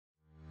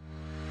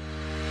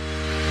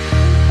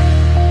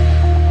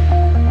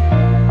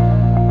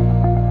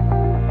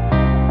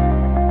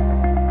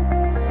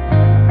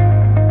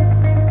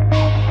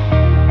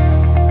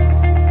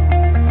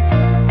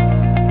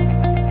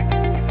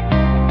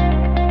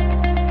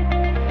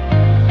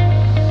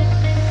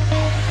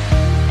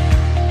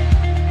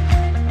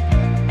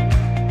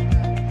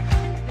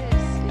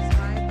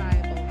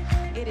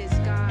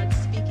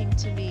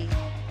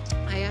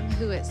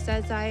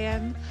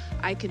am.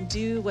 I can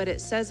do what it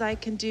says I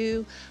can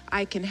do.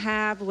 I can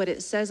have what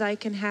it says I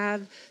can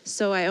have.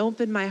 So I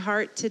open my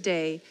heart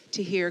today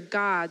to hear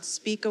God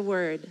speak a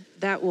word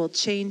that will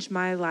change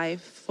my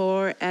life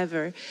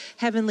forever.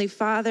 Heavenly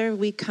Father,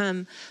 we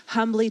come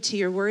humbly to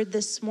your word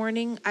this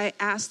morning. I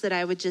ask that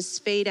I would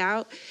just fade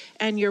out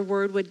and your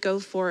word would go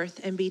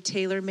forth and be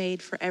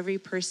tailor-made for every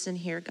person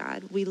here,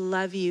 God. We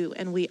love you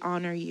and we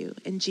honor you.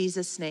 In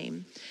Jesus'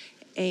 name,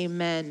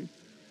 amen.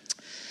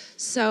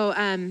 So,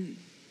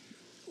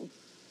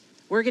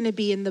 we're going to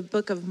be in the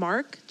book of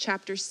Mark,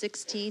 chapter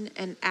 16,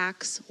 and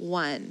Acts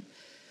 1.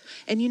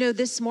 And you know,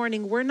 this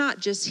morning, we're not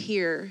just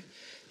here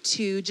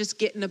to just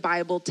get in a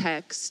Bible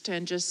text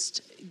and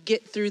just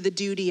get through the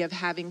duty of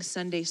having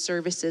Sunday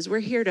services. We're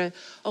here to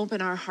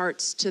open our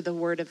hearts to the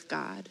Word of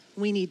God.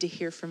 We need to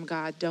hear from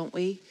God, don't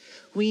we?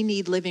 We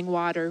need living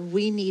water.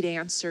 We need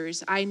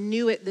answers. I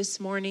knew it this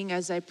morning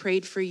as I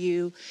prayed for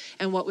you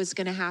and what was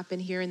going to happen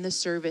here in the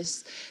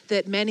service,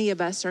 that many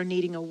of us are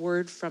needing a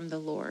word from the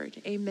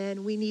Lord.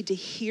 Amen. We need to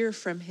hear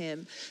from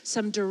him,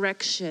 some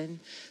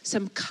direction,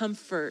 some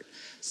comfort,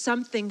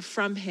 something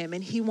from him.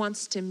 And he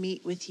wants to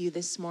meet with you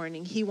this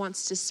morning. He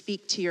wants to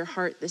speak to your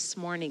heart this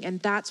morning. And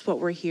that's what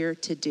we're here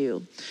to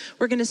do.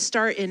 We're going to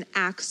start in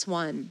Acts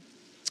 1.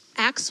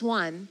 Acts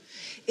 1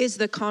 is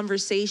the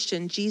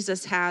conversation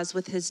Jesus has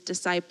with his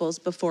disciples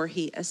before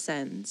he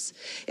ascends.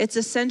 It's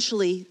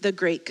essentially the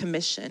Great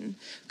Commission.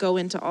 Go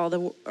into all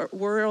the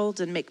world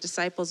and make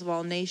disciples of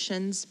all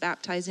nations,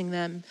 baptizing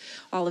them,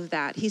 all of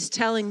that. He's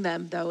telling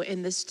them, though,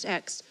 in this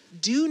text,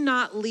 do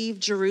not leave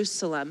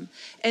Jerusalem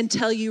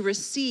until you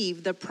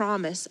receive the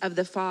promise of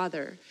the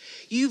Father.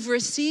 You've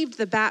received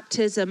the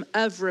baptism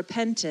of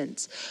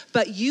repentance,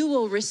 but you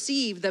will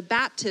receive the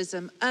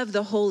baptism of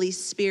the Holy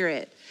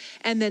Spirit.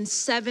 And then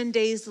 7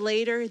 days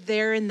later,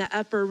 there in the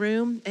upper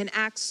room in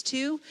Acts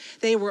 2,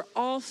 they were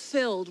all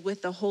filled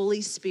with the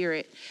Holy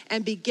Spirit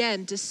and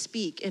began to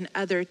speak in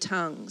other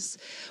tongues.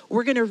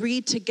 We're going to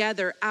read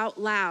together out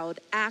loud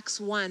Acts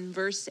 1,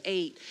 verse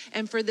 8.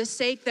 And for the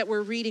sake that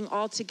we're reading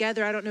all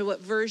together, I don't know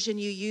what version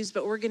you use,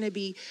 but we're going to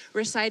be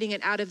reciting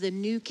it out of the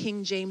New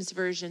King James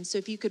Version. So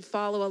if you could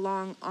follow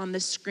along on the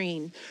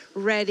screen.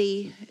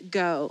 Ready,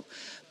 go.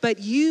 But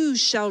you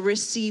shall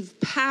receive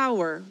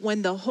power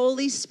when the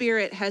Holy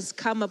Spirit has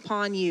come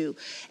upon you,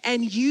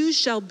 and you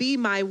shall be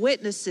my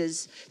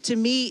witnesses to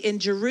me in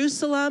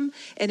Jerusalem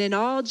and in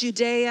all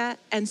Judea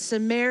and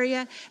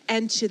Samaria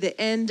and to the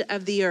end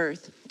of the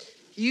earth.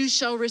 You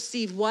shall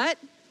receive what?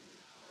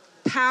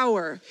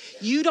 Power.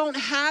 You don't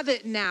have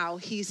it now,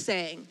 he's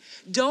saying.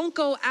 Don't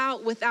go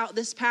out without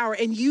this power,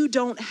 and you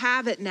don't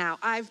have it now.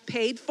 I've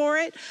paid for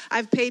it.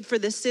 I've paid for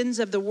the sins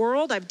of the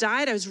world. I've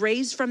died. I was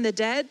raised from the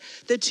dead.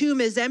 The tomb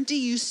is empty.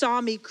 You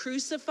saw me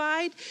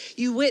crucified.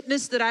 You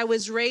witnessed that I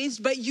was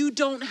raised, but you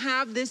don't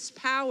have this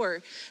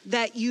power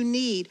that you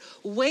need.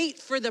 Wait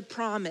for the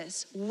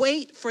promise.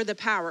 Wait for the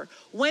power.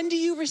 When do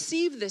you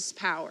receive this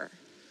power?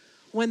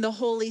 When the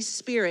Holy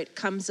Spirit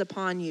comes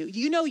upon you.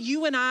 You know,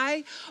 you and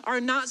I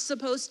are not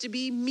supposed to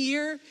be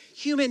mere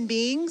human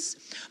beings.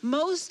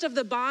 Most of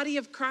the body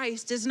of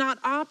Christ is not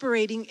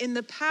operating in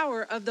the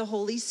power of the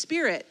Holy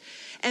Spirit.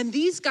 And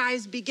these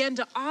guys begin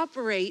to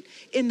operate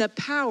in the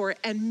power,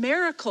 and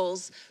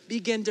miracles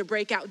begin to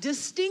break out,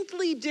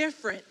 distinctly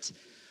different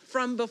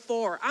from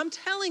before. I'm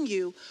telling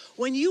you,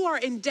 when you are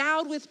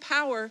endowed with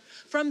power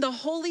from the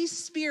Holy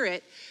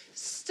Spirit,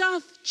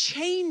 stuff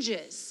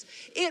changes.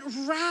 It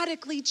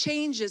radically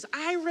changes.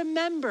 I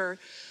remember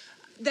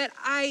that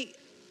I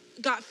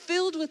got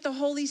filled with the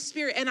Holy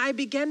Spirit and I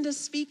began to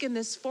speak in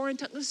this foreign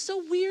tongue. It was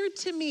so weird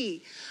to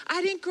me.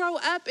 I didn't grow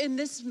up in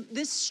this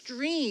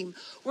stream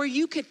where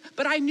you could,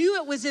 but I knew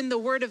it was in the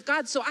Word of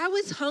God. So I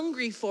was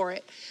hungry for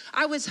it.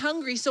 I was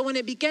hungry. So when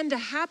it began to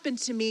happen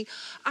to me,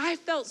 I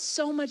felt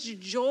so much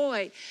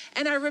joy.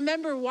 And I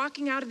remember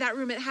walking out of that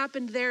room. It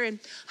happened there in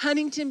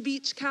Huntington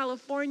Beach,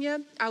 California.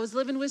 I was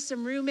living with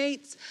some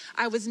roommates.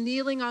 I was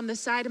kneeling on the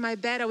side of my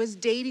bed. I was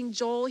dating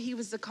Joel. He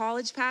was the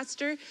college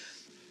pastor.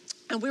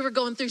 And we were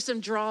going through some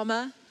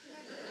drama.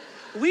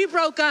 We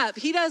broke up.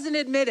 He doesn't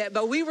admit it,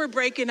 but we were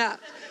breaking up.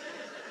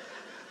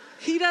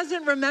 He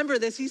doesn't remember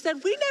this. He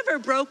said, we never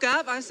broke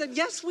up. I said,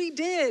 yes, we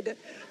did.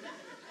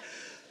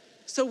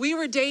 So we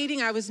were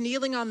dating. I was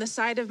kneeling on the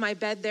side of my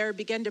bed there,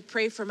 began to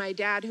pray for my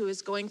dad who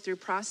was going through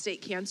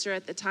prostate cancer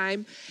at the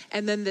time.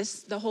 And then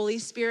the Holy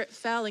Spirit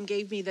fell and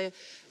gave me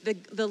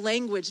the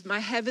language, my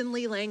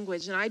heavenly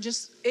language. And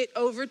it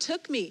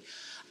overtook me.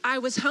 I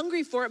was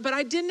hungry for it, but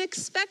I didn't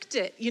expect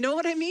it. You know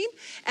what I mean?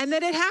 And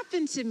then it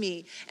happened to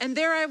me. And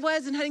there I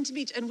was in Huntington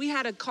Beach. And we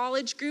had a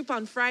college group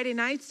on Friday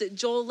nights that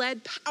Joel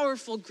led,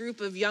 powerful group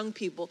of young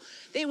people.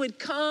 They would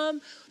come,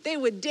 they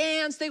would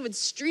dance, they would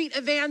street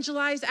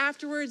evangelize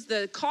afterwards.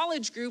 The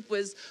college group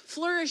was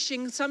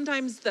flourishing.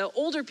 Sometimes the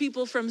older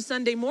people from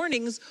Sunday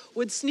mornings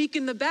would sneak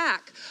in the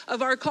back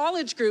of our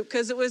college group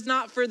because it was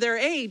not for their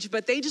age,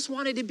 but they just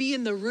wanted to be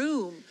in the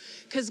room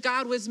because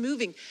God was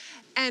moving.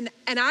 And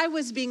I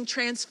was being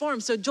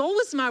transformed. So Joel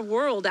was my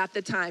world at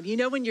the time. You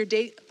know, when you're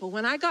dating, but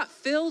when I got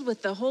filled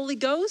with the Holy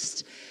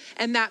Ghost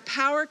and that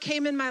power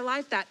came in my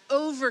life, that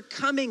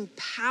overcoming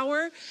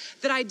power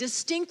that I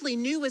distinctly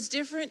knew was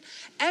different,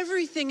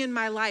 everything in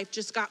my life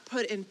just got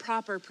put in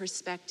proper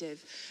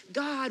perspective.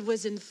 God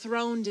was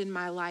enthroned in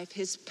my life.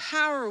 His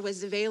power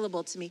was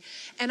available to me,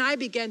 and I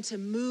began to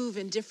move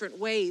in different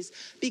ways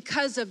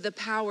because of the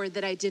power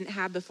that I didn't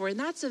have before. And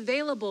that's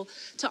available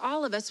to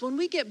all of us. When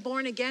we get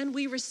born again,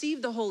 we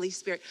receive the Holy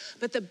Spirit,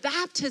 but the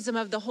baptism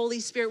of the Holy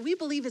Spirit, we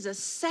believe, is a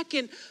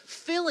second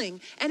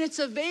filling, and it's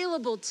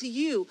available to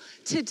you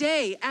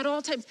today at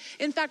all times.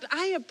 In fact,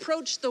 I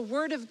approach the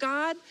Word of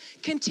God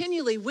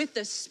continually with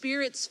the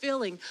Spirit's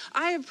filling.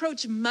 I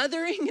approach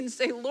mothering and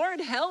say, Lord,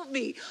 help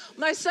me.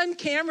 My son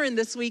Cameron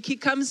this week, he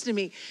comes to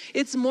me.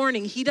 It's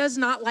morning. He does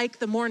not like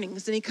the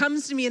mornings. And he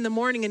comes to me in the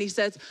morning and he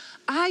says,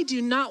 I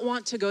do not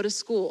want to go to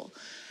school.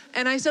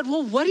 And I said,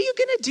 well, what are you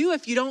going to do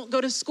if you don't go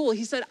to school?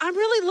 He said, I'm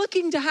really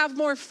looking to have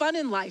more fun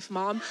in life,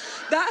 Mom.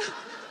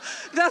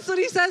 That's what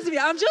he says to me.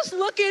 I'm just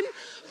looking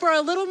for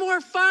a little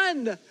more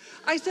fun.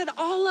 I said,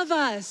 all of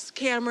us,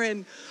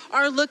 Cameron,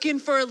 are looking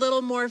for a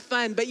little more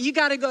fun, but you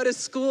got to go to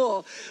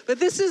school. But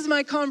this is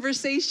my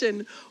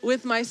conversation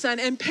with my son.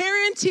 And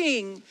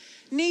parenting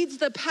needs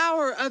the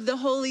power of the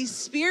Holy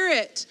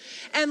Spirit.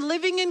 And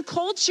living in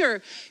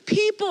culture,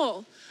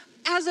 people,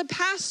 as a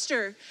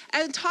pastor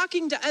and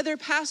talking to other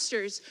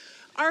pastors,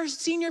 our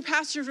senior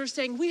pastors were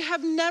saying, we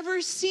have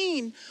never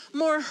seen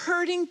more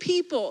hurting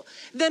people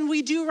than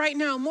we do right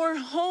now. More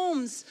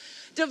homes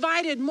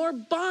divided, more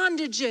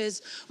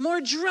bondages,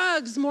 more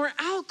drugs, more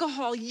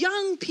alcohol,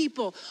 young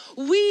people.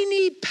 We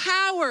need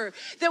power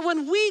that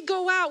when we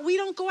go out, we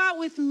don't go out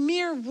with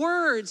mere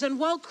words and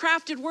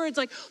well-crafted words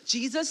like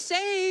Jesus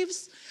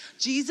saves.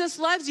 Jesus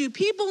loves you.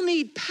 People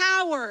need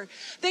power.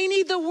 They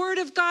need the word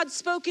of God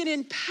spoken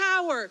in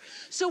power.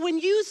 So when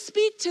you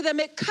speak to them,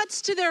 it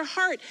cuts to their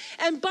heart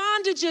and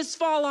bondages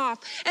fall off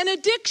and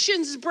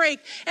addictions break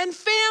and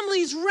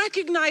families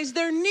recognize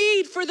their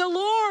need for the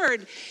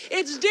Lord.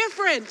 It's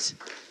different.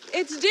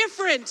 It's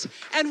different.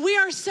 And we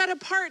are set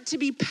apart to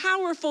be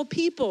powerful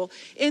people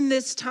in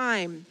this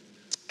time.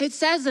 It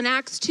says in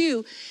Acts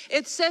 2,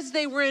 it says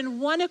they were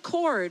in one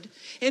accord,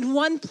 in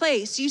one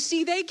place. You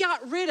see, they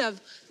got rid of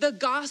the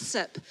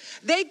gossip.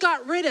 They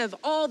got rid of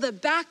all the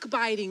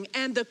backbiting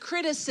and the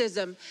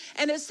criticism.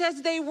 And it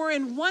says they were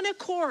in one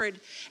accord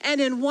and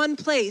in one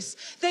place.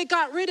 They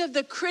got rid of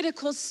the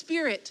critical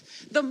spirit,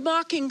 the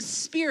mocking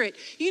spirit.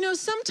 You know,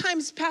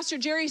 sometimes Pastor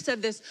Jerry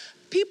said this,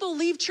 people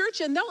leave church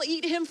and they'll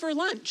eat him for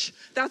lunch.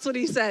 That's what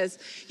he says.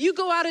 You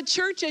go out of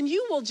church and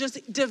you will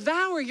just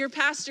devour your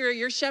pastor or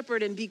your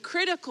shepherd and be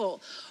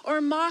critical or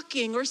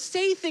mocking or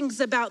say things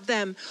about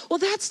them. Well,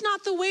 that's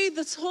not the way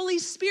the Holy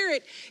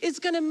Spirit is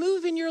going to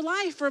move in your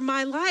life or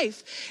my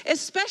life,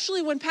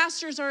 especially when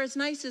pastors are as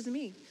nice as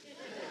me.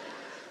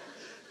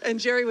 And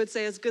Jerry would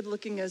say as good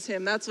looking as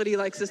him. That's what he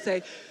likes to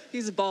say.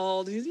 He's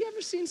bald. Have you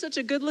ever seen such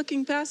a good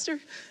looking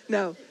pastor?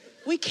 No.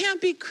 We can't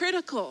be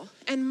critical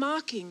and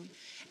mocking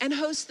and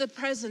host the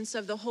presence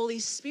of the Holy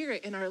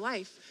Spirit in our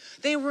life.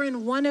 They were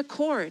in one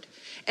accord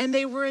and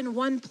they were in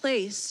one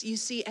place, you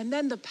see, and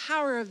then the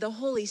power of the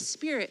Holy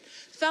Spirit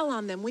fell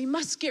on them. We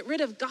must get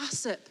rid of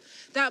gossip,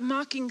 that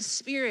mocking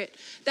spirit,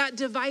 that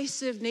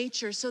divisive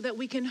nature, so that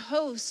we can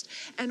host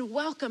and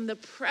welcome the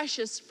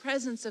precious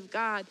presence of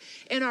God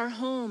in our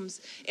homes,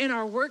 in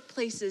our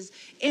workplaces,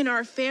 in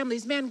our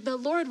families. Man, the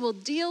Lord will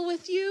deal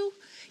with you.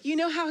 You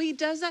know how he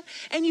does that?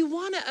 And you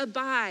want to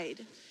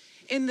abide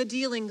in the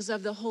dealings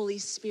of the Holy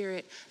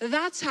Spirit.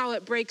 That's how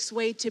it breaks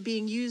way to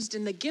being used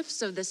in the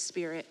gifts of the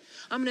Spirit.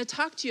 I'm going to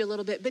talk to you a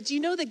little bit, but do you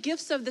know the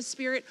gifts of the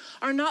Spirit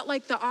are not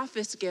like the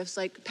office gifts,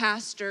 like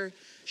pastor,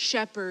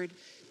 shepherd,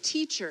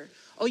 teacher.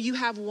 Oh, you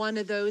have one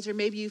of those, or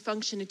maybe you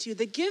function in two.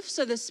 The gifts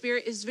of the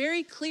Spirit is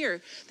very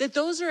clear that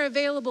those are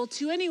available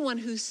to anyone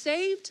who's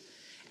saved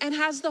and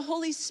has the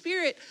Holy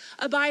Spirit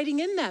abiding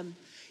in them.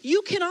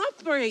 You can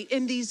operate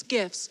in these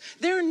gifts.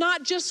 They're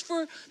not just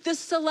for the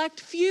select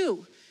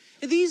few.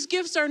 These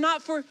gifts are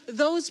not for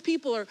those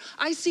people, or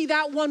I see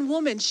that one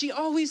woman, she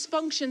always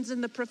functions in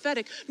the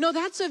prophetic. No,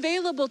 that's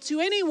available to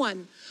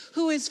anyone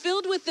who is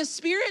filled with the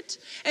Spirit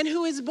and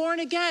who is born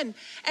again.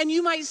 And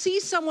you might see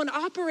someone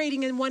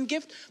operating in one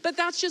gift, but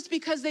that's just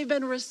because they've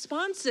been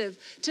responsive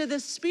to the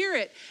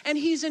Spirit, and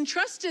he's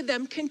entrusted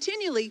them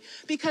continually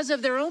because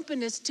of their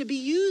openness to be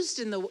used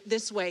in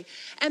this way.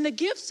 And the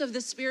gifts of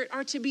the Spirit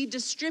are to be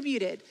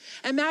distributed.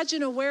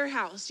 Imagine a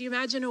warehouse. You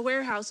imagine a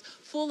warehouse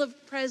full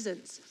of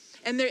presents.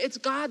 And it's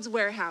God's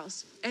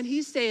warehouse. And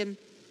he's saying,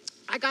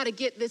 I got to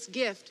get this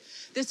gift,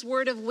 this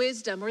word of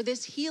wisdom or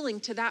this healing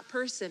to that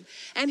person.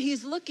 And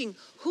he's looking,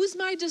 who's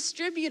my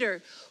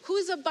distributor?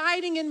 Who's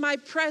abiding in my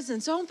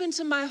presence, open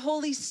to my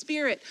Holy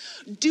Spirit,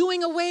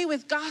 doing away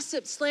with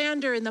gossip,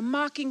 slander, and the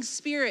mocking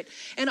spirit,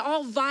 and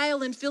all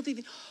vile and filthy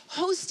things,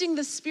 hosting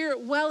the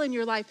Spirit well in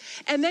your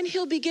life. And then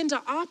he'll begin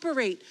to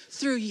operate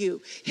through you.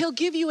 He'll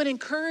give you an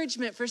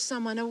encouragement for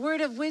someone, a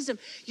word of wisdom.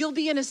 You'll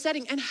be in a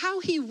setting. And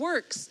how he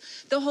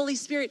works, the Holy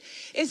Spirit,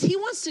 is he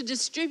wants to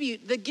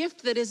distribute the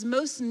gift that is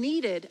most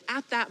needed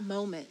at that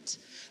moment.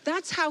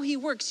 That's how he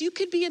works. You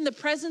could be in the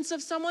presence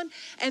of someone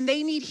and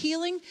they need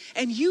healing,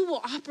 and you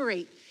will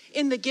operate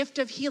in the gift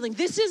of healing.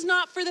 This is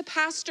not for the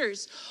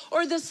pastors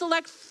or the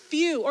select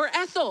few or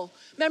Ethel.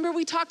 Remember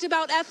we talked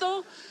about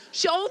Ethel?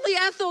 Only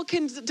Ethel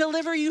can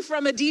deliver you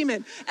from a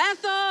demon.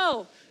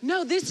 Ethel!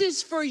 No, this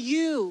is for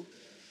you.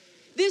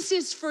 This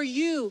is for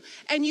you.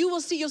 And you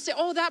will see, you'll say,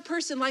 oh, that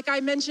person, like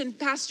I mentioned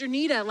Pastor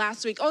Nita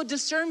last week. Oh,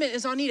 discernment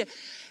is on Nita.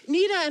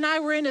 Nita and I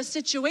were in a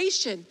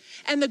situation,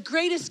 and the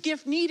greatest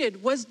gift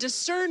needed was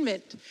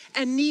discernment,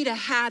 and Nita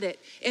had it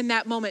in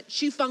that moment.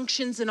 She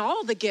functions in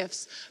all the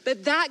gifts,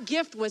 but that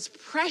gift was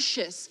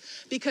precious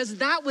because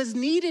that was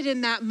needed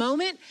in that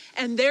moment,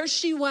 and there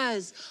she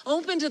was,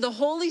 open to the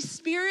Holy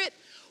Spirit,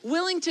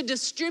 willing to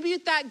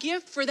distribute that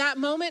gift for that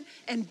moment,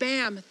 and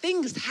bam,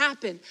 things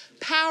happened.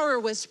 Power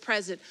was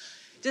present.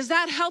 Does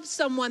that help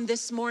someone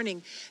this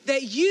morning?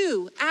 That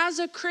you, as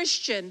a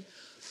Christian,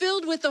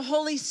 filled with the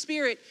Holy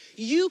Spirit,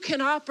 you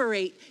can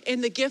operate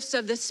in the gifts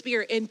of the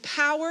Spirit in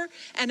power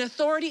and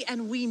authority,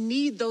 and we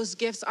need those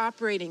gifts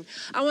operating.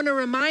 I want to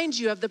remind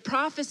you of the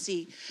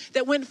prophecy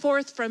that went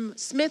forth from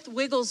Smith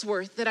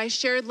Wigglesworth that I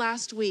shared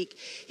last week.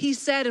 He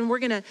said, and we're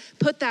going to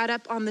put that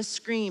up on the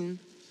screen.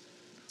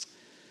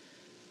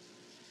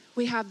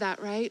 We have that,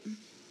 right?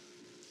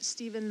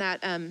 Stephen,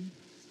 that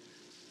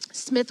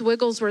Smith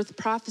Wigglesworth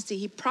prophecy,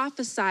 he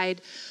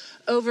prophesied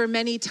over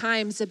many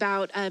times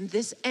about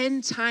this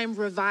end time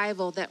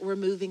revival that we're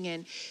moving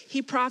in. He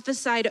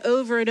prophesied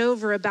over and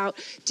over about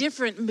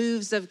different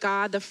moves of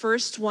God. The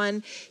first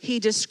one he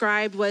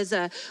described was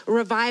a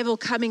revival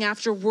coming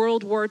after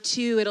World War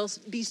II. It'll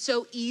be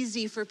so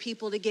easy for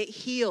people to get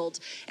healed.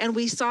 And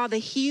we saw the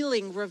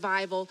healing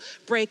revival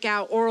break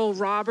out. Oral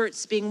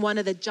Roberts being one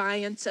of the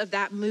giants of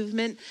that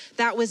movement.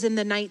 That was in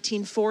the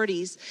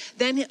 1940s.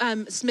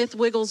 Then Smith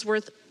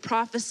Wigglesworth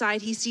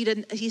prophesied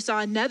he saw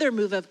another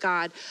move of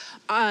God,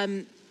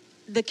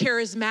 the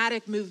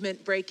charismatic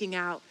movement breaking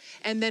out.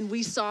 And then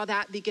we saw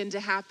that begin to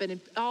happen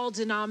in all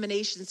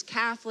denominations,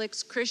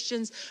 Catholics,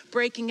 Christians,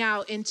 breaking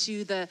out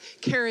into the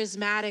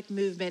charismatic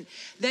movement.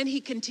 Then he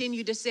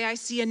continued to say, I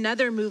see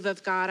another move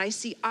of God. I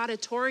see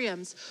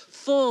auditoriums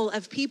full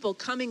of people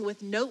coming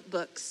with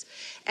notebooks,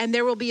 and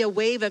there will be a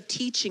wave of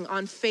teaching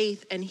on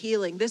faith and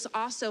healing. This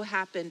also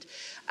happened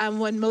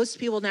when most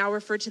people now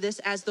refer to this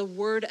as the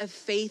Word of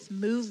Faith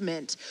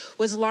movement,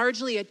 was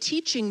largely a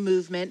teaching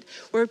movement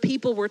where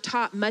people were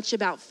taught much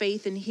about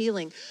faith and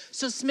healing.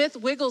 So Smith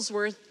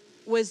Wigglesworth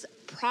was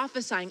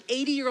prophesying,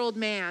 80-year-old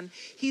man.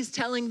 He's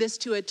telling this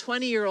to a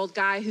 20-year-old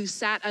guy who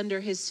sat under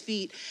his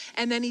feet.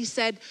 And then he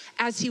said,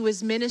 as he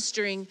was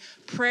ministering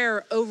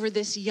prayer over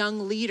this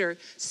young leader,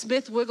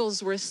 Smith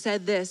Wigglesworth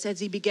said this as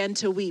he began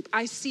to weep,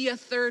 I see a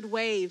third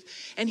wave.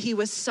 And he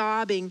was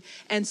sobbing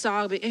and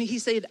sobbing. And he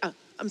said,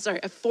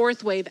 a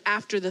fourth wave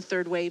after the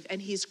third wave,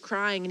 and he's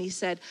crying, and he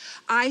said,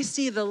 I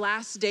see the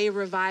last day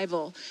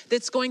revival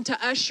that's going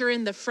to usher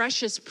in the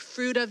freshest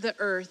fruit of the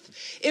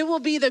earth. It will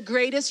be the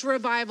greatest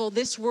revival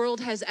this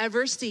world has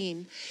ever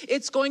seen.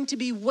 It's going to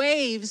be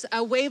waves,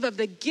 a wave of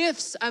the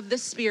gifts of the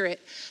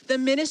Spirit. The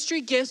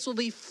ministry gifts will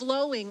be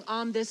flowing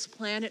on this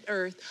planet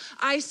Earth.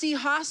 I see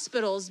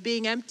hospitals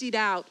being emptied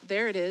out.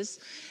 There it is.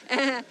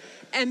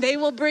 And they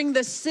will bring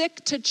the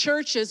sick to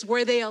churches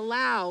where they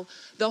allow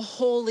the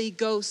Holy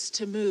Ghost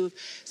to move.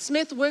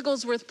 Smith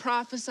Wigglesworth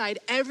prophesied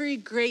every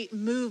great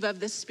move of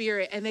the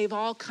Spirit, and they've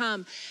all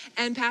come.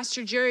 And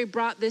Pastor Jerry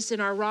brought this in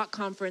our Rock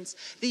Conference.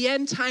 The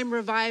end time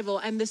revival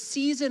and the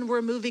season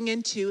we're moving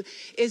into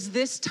is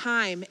this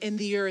time in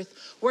the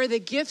earth where the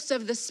gifts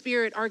of the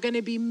Spirit are going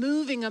to be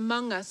moving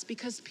among us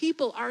because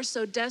people are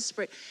so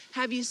desperate.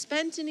 Have you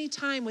spent any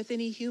time with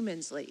any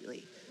humans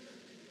lately?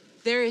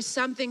 There is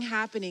something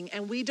happening,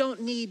 and we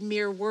don't need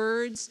mere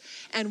words,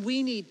 and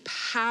we need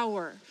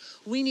power.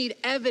 We need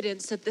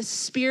evidence that the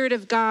Spirit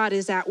of God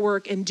is at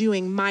work and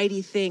doing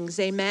mighty things.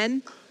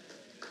 Amen?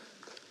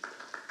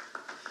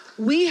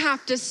 We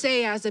have to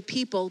say as a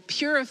people,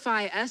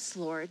 purify us,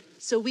 Lord,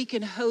 so we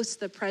can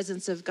host the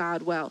presence of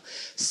God well.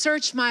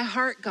 Search my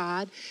heart,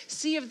 God.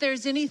 See if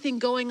there's anything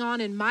going on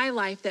in my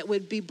life that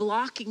would be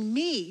blocking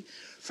me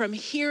from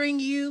hearing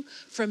you,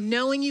 from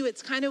knowing you.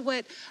 It's kind of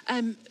what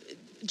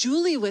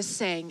Julie was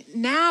saying.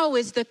 Now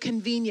is the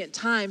convenient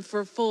time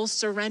for full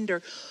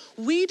surrender.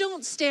 We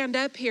don't stand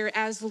up here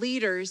as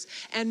leaders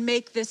and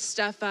make this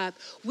stuff up.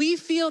 We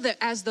feel that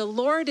as the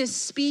Lord is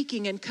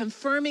speaking and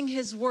confirming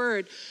his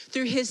word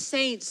through his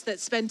saints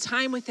that spend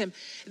time with him,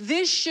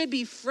 this should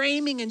be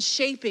framing and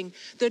shaping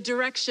the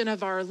direction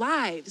of our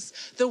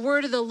lives. The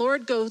word of the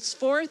Lord goes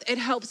forth. It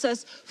helps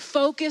us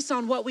focus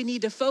on what we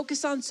need to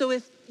focus on. So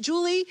if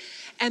Julie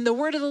and the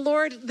word of the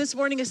Lord this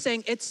morning is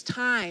saying it's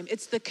time.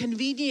 It's the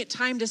convenient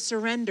time to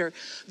surrender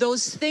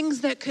those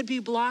things that could be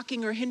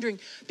blocking or hindering,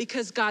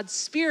 because God's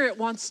Spirit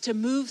wants to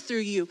move through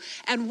you.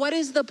 And what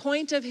is the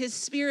point of his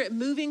Spirit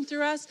moving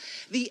through us?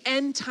 The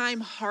end time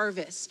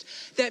harvest.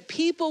 That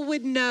people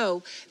would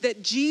know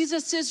that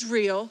Jesus is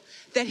real,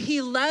 that he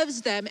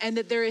loves them, and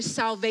that there is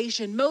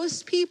salvation.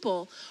 Most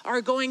people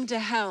are going to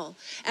hell,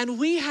 and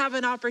we have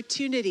an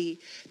opportunity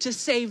to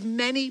save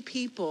many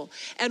people.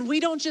 And we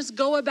don't just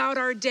go about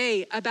our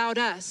day, about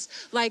us.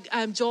 Like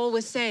Joel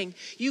was saying,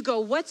 you go,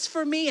 what's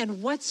for me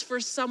and what's for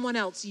someone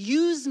else?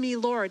 Use me,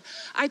 Lord.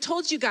 I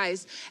told you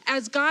guys,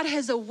 as God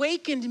has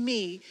awakened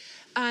me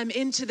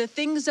into the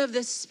things of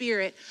the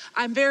Spirit,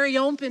 I'm very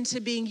open to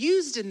being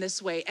used in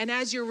this way. And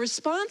as you're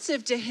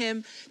responsive to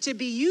him to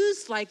be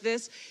used like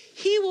this,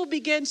 he will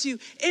begin to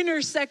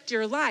intersect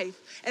your life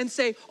and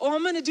say, oh,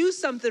 I'm going to do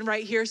something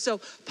right here.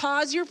 So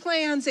pause your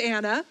plans,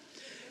 Anna.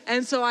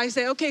 And so I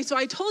say, okay, so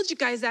I told you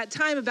guys that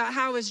time about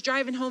how I was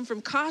driving home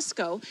from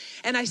Costco,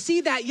 and I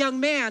see that young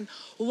man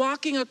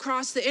walking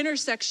across the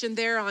intersection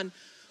there on,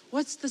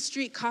 what's the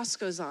street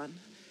Costco's on?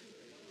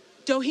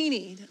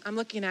 Doheny. I'm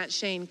looking at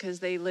Shane because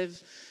they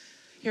live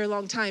here a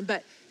long time,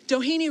 but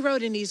Doheny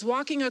Road, and he's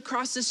walking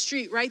across the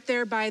street right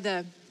there by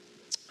the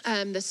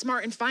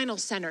Smart and Final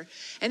Center.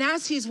 And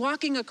as he's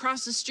walking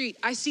across the street,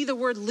 I see the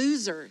word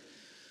loser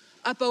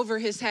up over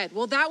his head.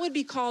 Well, that would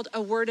be called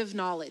a word of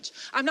knowledge.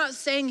 I'm not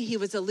saying he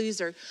was a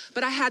loser,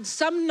 but I had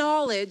some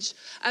knowledge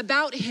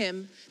about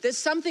him that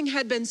something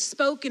had been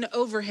spoken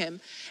over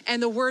him,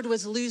 and the word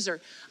was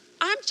loser.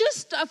 I'm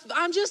just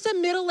a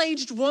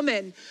middle-aged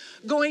woman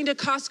going to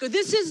Costco.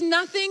 This is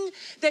nothing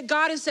that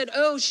God has said,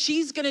 oh,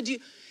 she's going to do.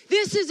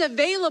 This is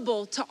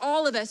available to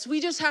all of us.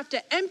 We just have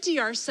to empty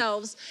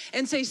ourselves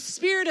and say,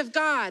 Spirit of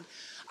God,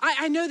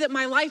 I know that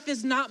my life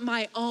is not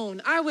my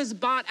own. I was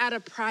bought at a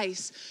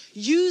price.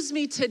 Use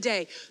me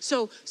today.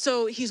 So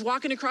he's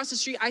walking across the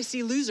street. I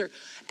see loser.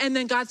 And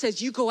then God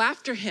says, you go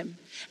after him.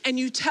 And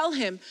you tell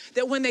him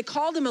that when they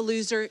called him a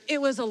loser,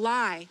 it was a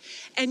lie.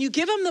 And you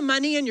give him the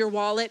money in your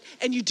wallet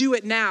and you do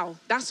it now.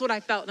 That's what I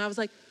felt. And I was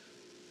like,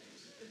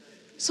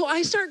 so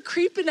I start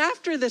creeping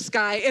after this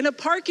guy in a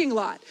parking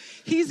lot.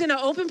 He's in an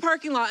open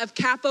parking lot of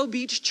Capo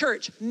Beach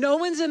Church. No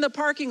one's in the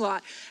parking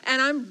lot.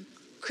 And I'm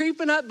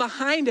creeping up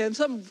behind him,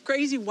 some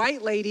crazy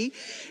white lady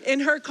in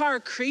her car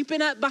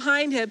creeping up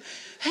behind him.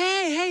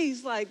 Hey,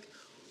 he's like,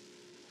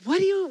 what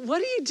are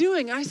you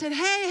doing? I said,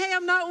 hey,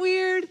 I'm not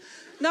weird.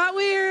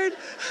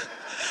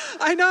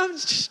 I know I'm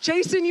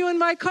chasing you in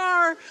my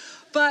car,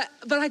 but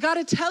I got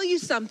to tell you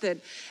something.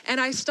 And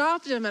I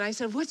stopped him and I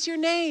said, what's your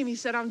name? He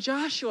said, I'm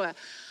Joshua.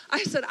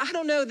 I said, I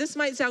don't know, this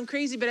might sound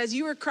crazy, but as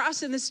you were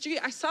crossing the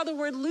street, I saw the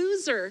word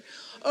loser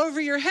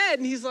over your head.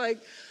 And he's like,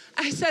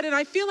 I said, and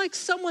I feel like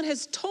someone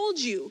has told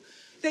you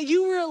that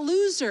you were a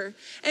loser.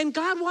 And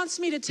God wants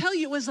me to tell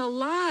you it was a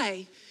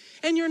lie.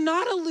 And you're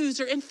not a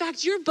loser. In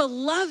fact, you're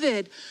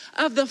beloved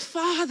of the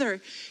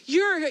Father.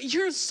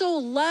 You're so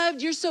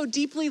loved. You're so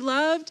deeply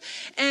loved.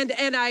 And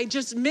I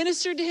just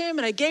ministered to him,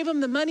 and I gave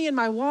him the money in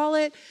my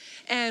wallet.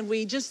 And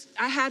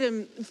I had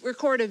him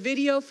record a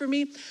video for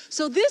me.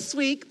 So this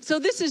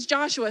is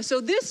Joshua. So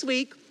this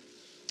week,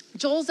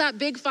 Joel's at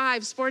Big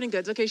Five Sporting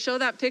Goods. Okay, show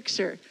that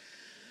picture.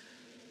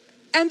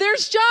 And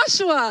there's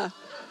Joshua.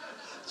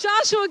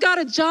 Joshua got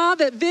a job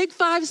at Big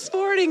Five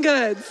Sporting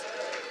Goods.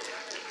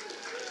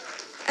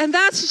 And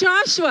that's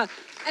Joshua.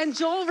 And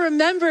Joel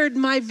remembered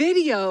my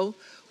video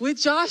with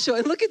Joshua.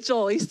 And look at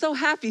Joel, he's so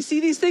happy. See,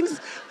 these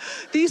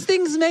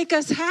things make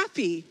us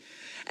happy.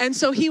 And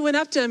so he went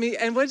up to him,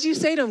 and what did you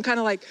say to him? Kind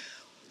of like,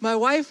 my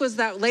wife was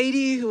that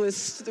lady who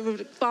was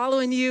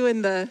following you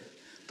in the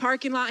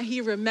parking lot.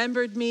 He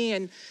remembered me,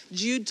 and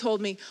Jude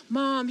told me,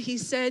 Mom, he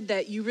said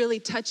that you really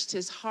touched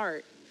his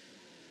heart.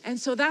 And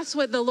so that's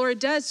what the Lord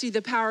does through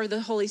the power of the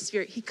Holy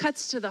Spirit. He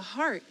cuts to the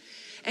heart.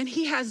 And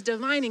he has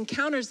divine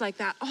encounters like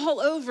that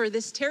all over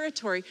this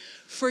territory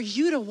for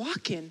you to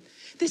walk in.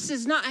 This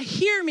is not,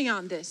 hear me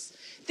on this.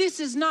 This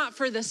is not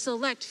for the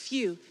select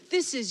few.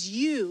 This is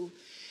you.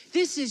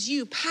 This is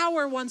you.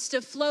 Power wants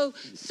to flow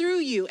through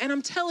you. And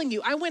I'm telling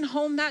you, I went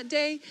home that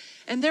day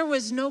and there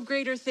was no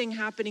greater thing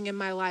happening in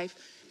my life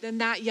than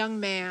that young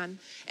man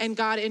and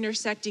God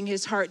intersecting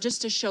his heart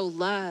just to show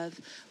love,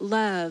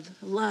 love,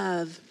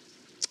 love.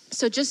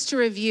 So just to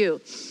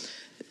review,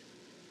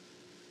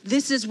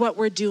 this is what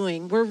we're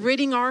doing. We're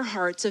ridding our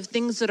hearts of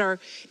things that are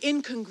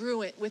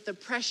incongruent with the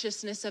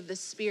preciousness of the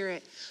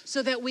Spirit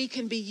so that we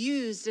can be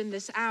used in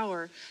this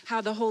hour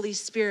how the Holy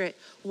Spirit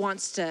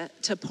wants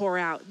to pour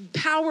out.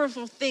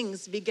 Powerful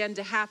things began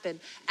to happen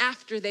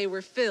after they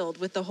were filled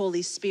with the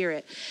Holy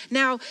Spirit.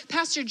 Now,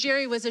 Pastor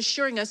Jerry was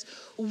assuring us,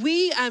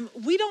 we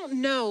don't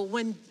know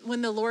when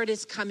the Lord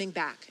is coming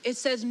back. It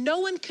says no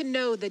one can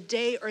know the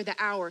day or the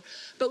hour,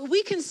 but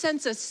we can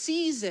sense a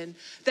season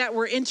that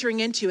we're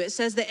entering into. It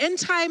says the end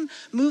time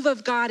move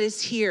of God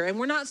is here. And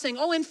we're not saying,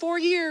 oh, in 4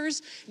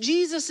 years,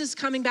 Jesus is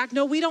coming back.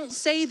 No, we don't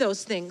say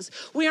those things.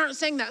 We aren't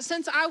saying that.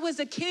 Since I was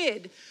a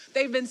kid,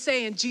 they've been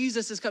saying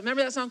Jesus is coming.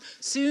 Remember that song?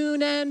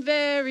 Soon and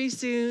very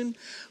soon,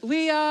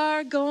 we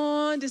are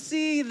going to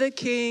see the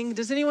King.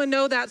 Does anyone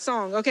know that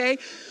song? Okay.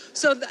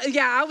 So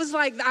I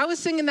was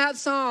singing that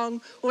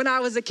song when I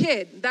was a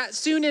kid. That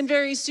soon and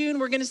very soon,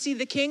 we're going to see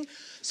the King.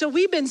 So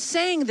we've been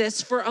saying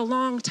this for a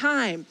long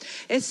time.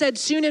 It said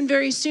soon and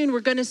very soon,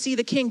 we're going to see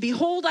the King.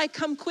 Behold, I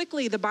come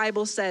quickly, the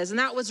Bible says. And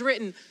that was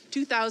written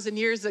 2,000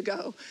 years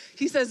ago.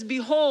 He says,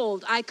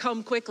 behold, I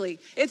come quickly.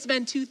 It's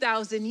been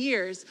 2,000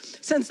 years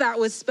since that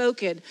was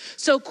spoken.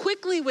 So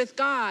quickly with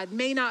God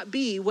may not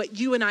be what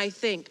you and I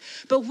think,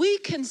 but we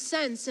can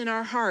sense in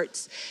our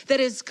hearts that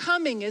his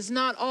coming is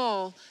not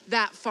all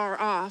that far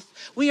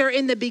off. We are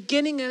in the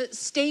beginning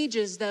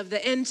stages of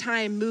the end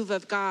time move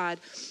of God,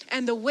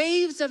 and the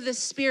waves of the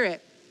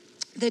Spirit,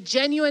 the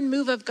genuine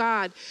move of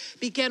God,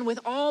 began with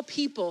all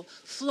people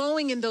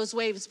flowing in those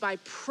waves by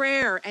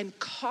prayer and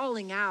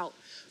calling out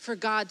for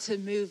God to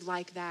move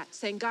like that,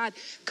 saying, God,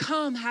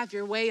 come have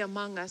your way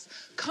among us.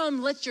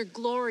 Come, let your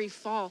glory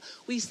fall.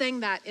 We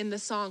sang that in the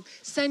song,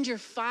 Send Your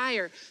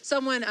Fire.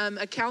 Someone,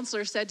 a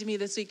counselor said to me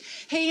this week,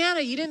 hey, Anna,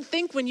 you didn't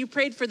think when you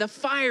prayed for the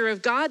fire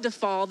of God to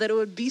fall that it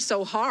would be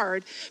so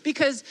hard,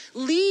 because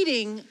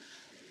leading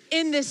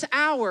in this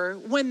hour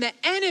when the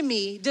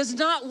enemy does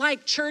not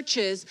like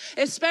churches,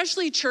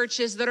 especially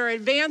churches that are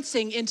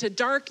advancing into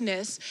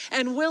darkness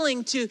and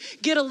willing to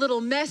get a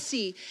little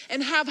messy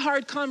and have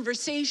hard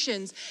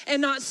conversations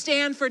and not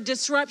stand for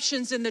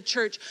disruptions in the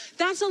church.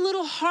 That's a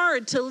little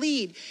hard to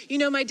lead. You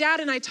know, my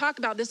dad and I talk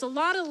about this. A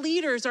lot of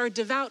leaders are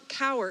devout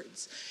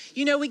cowards.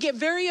 You know, we get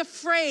very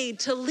afraid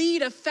to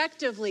lead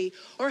effectively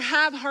or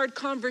have hard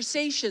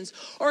conversations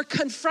or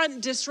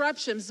confront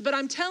disruptions. But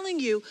I'm telling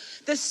you,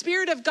 the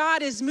Spirit of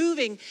God is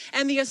moving,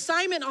 and the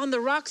assignment on the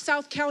Rock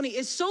South County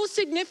is so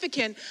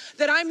significant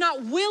that I'm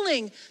not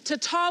willing to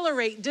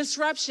tolerate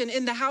disruption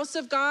in the house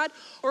of God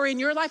or in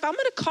your life. I'm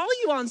going to call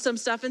you on some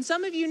stuff, and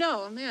some of you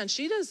know, oh man,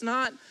 she does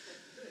not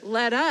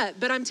let up.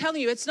 But I'm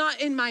telling you, it's not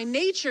in my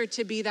nature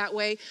to be that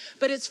way,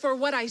 but it's for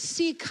what I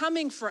see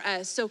coming for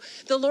us. So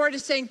the Lord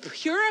is saying,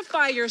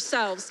 purify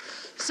yourselves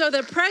so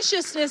the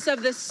preciousness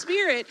of the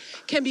Spirit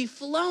can be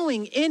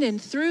flowing in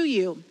and through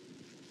you.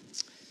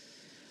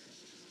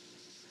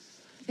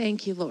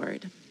 Thank you,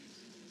 Lord.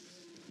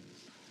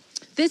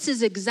 This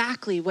is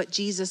exactly what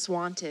Jesus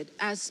wanted,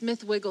 as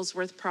Smith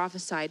Wigglesworth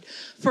prophesied,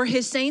 for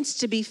his saints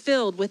to be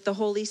filled with the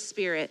Holy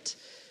Spirit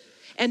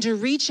and to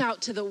reach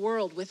out to the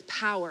world with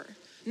power.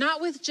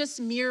 Not with just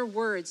mere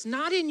words,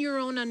 not in your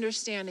own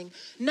understanding,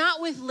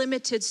 not with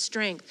limited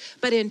strength,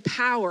 but in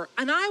power.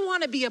 And I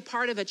want to be a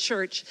part of a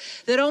church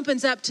that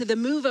opens up to the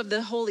move of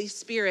the Holy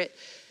Spirit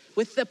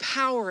with the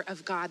power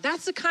of God.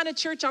 That's the kind of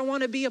church I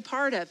want to be a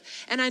part of.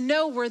 And I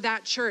know we're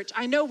that church.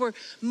 I know we're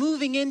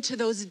moving into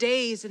those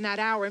days and that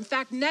hour. In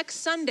fact,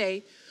 next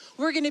Sunday,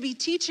 we're going to be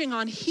teaching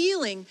on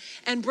healing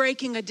and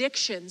breaking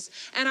addictions.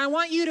 And I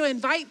want you to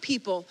invite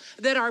people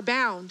that are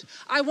bound.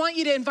 I want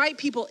you to invite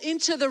people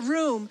into the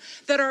room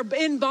that are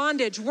in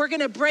bondage. We're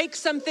going to break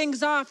some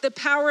things off. The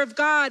power of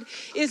God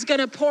is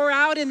going to pour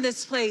out in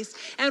this place.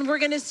 And we're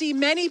going to see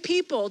many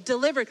people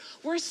delivered.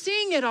 We're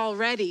seeing it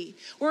already.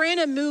 We're in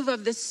a move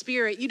of the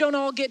Spirit. You don't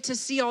all get to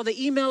see all the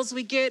emails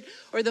we get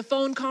or the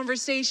phone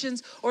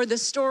conversations or the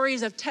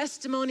stories of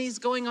testimonies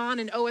going on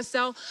in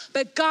OSL.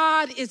 But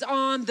God is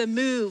on the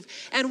move.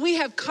 And we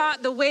have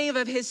caught the wave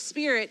of his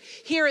Spirit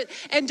here.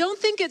 And don't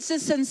think it's a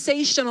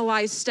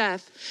sensationalized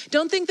stuff.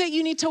 Don't think that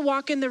you need to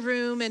walk in the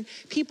room and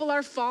people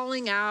are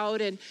falling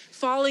out and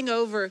falling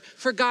over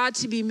for God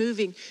to be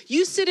moving.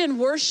 You sit in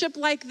worship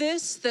like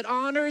this that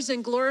honors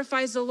and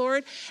glorifies the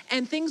Lord,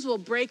 and things will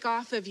break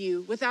off of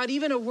you without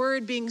even a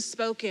word being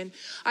spoken.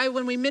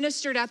 When we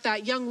ministered at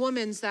that young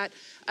woman's that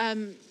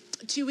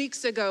 2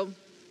 weeks ago,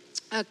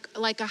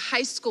 like a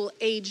high school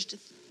aged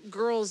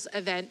girls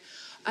event,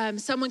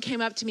 someone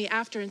came up to me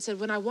after and said,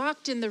 when I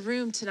walked in the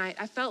room tonight,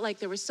 I felt like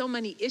there were so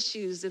many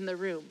issues in the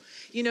room.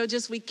 You know,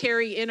 just we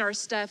carry in our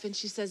stuff. And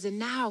she says, and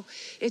now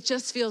it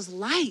just feels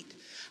light.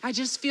 I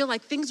just feel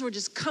like things were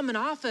just coming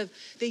off of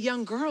the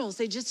young girls.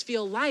 They just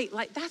feel light.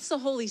 Like that's the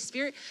Holy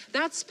Spirit.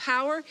 That's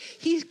power.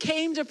 He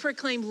came to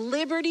proclaim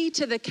liberty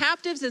to the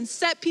captives and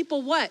set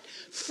people what?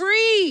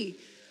 Free.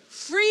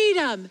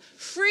 Freedom,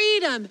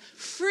 freedom,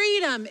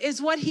 freedom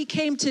is what he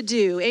came to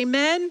do.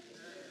 Amen.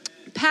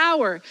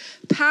 Power,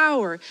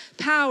 power,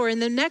 power. In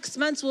the next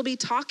months, we'll be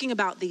talking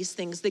about these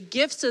things, the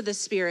gifts of the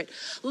Spirit.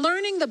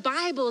 Learning the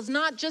Bible is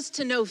not just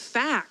to know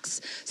facts.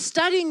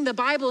 Studying the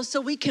Bible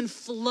so we can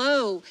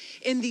flow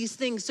in these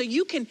things. So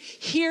you can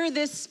hear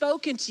this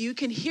spoken to you. You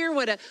can hear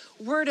what a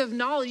word of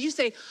knowledge. You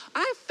say,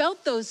 I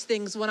felt those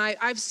things when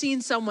I've seen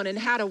someone and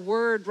had a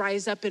word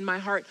rise up in my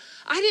heart.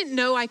 I didn't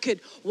know I could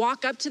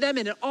walk up to them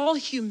and in all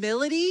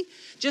humility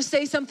just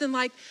say something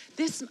like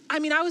this. I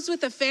mean, I was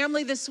with a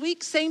family this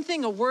week, same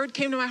thing, a word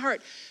came to my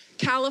heart.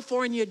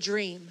 California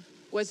dream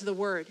was the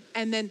word.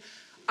 And then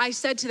I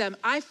said to them,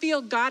 I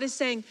feel God is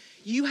saying,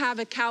 you have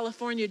a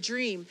California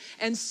dream.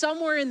 And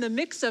somewhere in the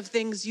mix of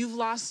things, you've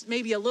lost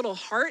maybe a little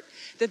heart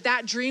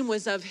that dream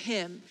was of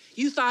him.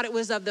 You thought it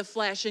was of the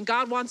flesh. And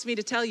God wants me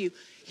to tell you,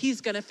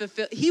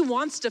 he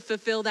wants to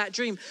fulfill that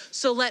dream.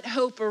 So let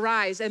hope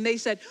arise. And they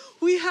said,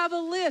 we have a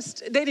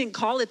list. They didn't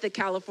call it the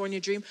California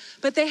dream,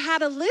 but they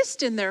had a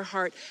list in their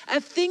heart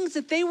of things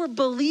that they were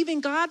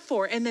believing God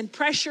for. And then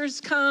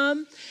pressures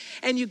come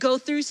and you go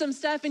through some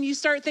stuff and you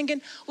start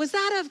thinking, was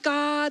that of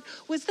God?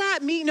 Was that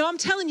me? No, I'm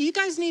telling you, you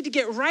guys need to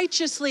get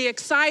righteously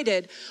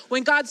excited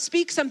when God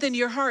speaks something to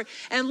your heart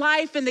and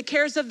life and the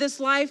cares of this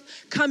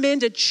life come in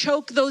to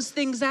choke those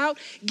things out.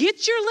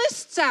 Get your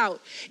lists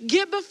out.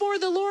 Get before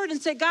the Lord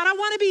and say, God, I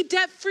want to be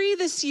debt-free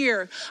this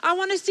year. I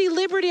want to see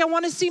liberty. I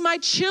want to see my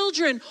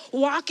children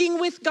walking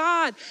with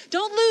God.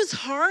 Don't lose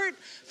heart.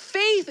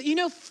 Faith,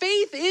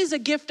 faith is a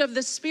gift of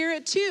the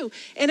Spirit too.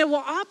 And it will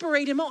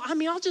operate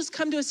I'll just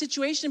come to a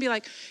situation and be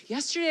like,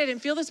 yesterday I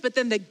didn't feel this, but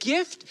then the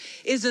gift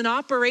is an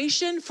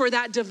operation for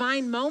that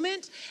divine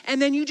moment.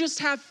 And then you just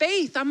have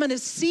faith. I'm going to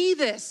see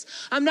this.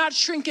 I'm not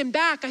shrinking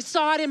back. I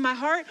saw it in my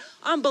heart.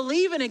 I'm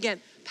believing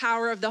again.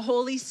 Power of the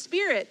Holy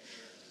Spirit.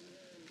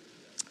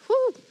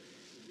 Whew.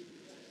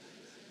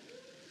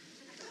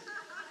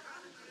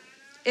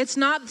 It's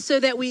not so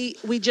that we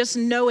just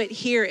know it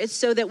here. It's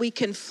so that we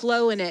can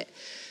flow in it.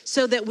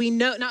 So that we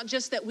know, not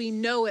just that we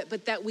know it,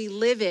 but that we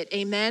live it.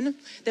 Amen.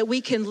 That we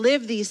can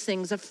live these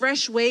things, a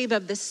fresh wave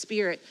of the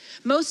Spirit.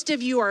 Most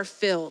of you are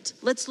filled.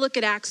 Let's look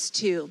at Acts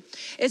 2.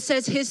 It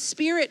says, his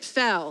spirit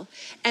fell,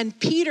 and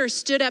Peter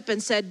stood up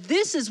and said,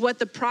 this is what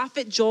the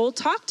prophet Joel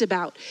talked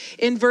about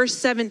in verse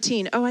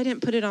 17. Oh, I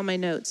didn't put it on my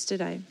notes,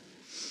 did I?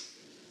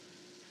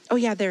 Oh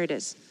yeah, there it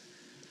is.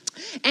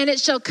 And it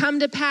shall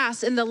come to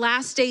pass in the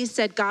last days,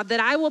 said God,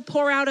 that I will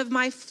pour out of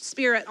my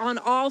Spirit on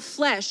all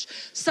flesh.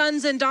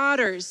 Sons and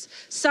daughters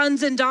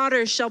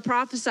shall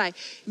prophesy.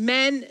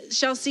 Men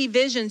shall see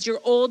visions. Your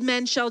old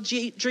men shall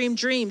dream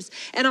dreams.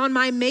 And on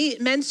my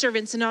men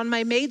servants and on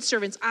my maid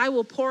servants, I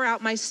will pour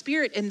out my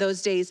Spirit in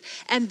those days,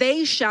 and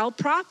they shall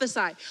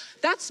prophesy.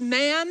 That's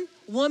man,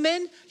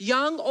 woman,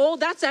 young, old,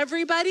 that's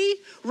everybody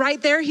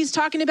right there. He's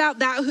talking about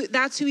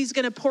that's who he's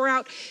going to pour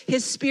out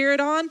his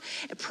Spirit on.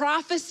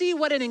 Prophecy,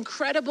 what an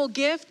incredible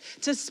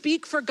gift to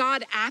speak for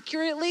God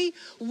accurately.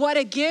 What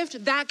a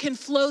gift that can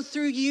flow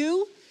through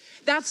you.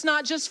 That's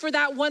not just for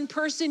that one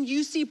person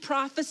you see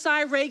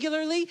prophesy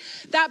regularly.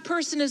 That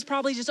person has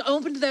probably just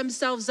opened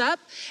themselves up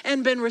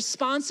and been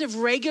responsive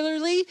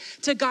regularly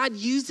to God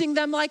using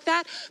them like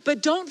that.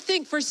 But don't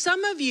think, for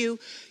some of you,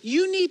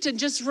 you need to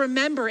just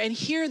remember and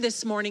hear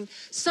this morning,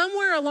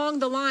 somewhere along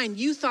the line,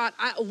 you thought,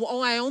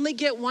 I only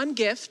get one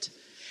gift.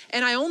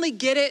 And I only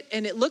get it,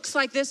 and it looks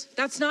like this.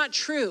 That's not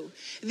true.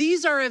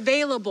 These are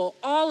available,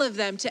 all of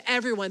them, to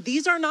everyone.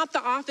 These are not the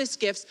office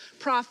gifts,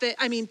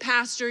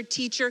 pastor,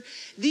 teacher.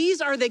 These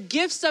are the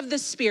gifts of the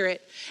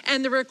Spirit.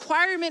 And the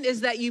requirement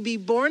is that you be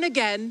born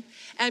again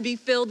and be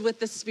filled with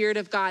the Spirit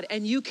of God.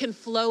 And you can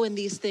flow in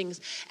these things.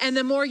 And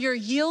the more you're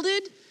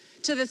yielded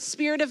to the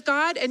Spirit of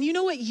God, and you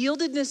know what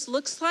yieldedness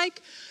looks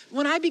like?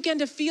 When I began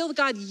to feel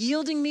God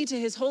yielding me to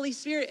his Holy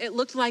Spirit, it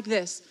looked like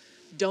this.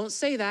 Don't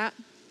say that.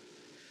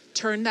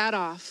 Turn that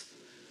off.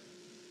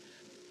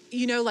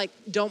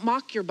 Don't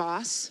mock your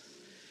boss.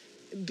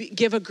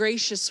 Give a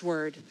gracious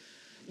word.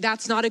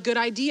 That's not a good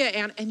idea.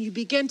 And you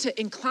begin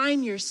to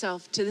incline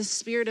yourself to the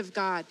Spirit of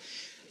God.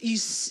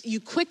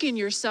 You quicken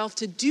yourself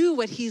to do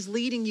what he's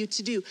leading you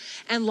to do.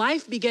 And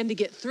life began to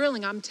get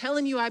thrilling. I'm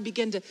telling you, I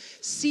began to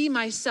see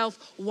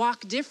myself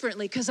walk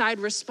differently because I'd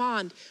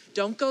respond,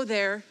 don't go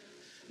there.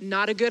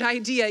 Not a good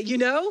idea,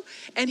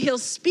 And he'll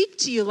speak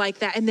to you like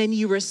that, and then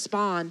you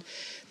respond.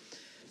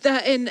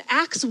 In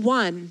Acts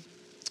 1,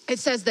 it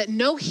says that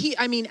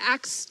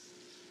Acts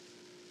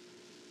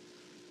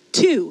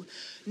 2,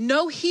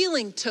 no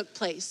healing took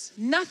place.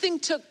 Nothing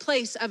took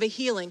place of a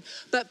healing.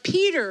 But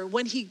Peter,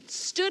 when he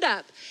stood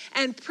up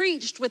and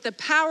preached with the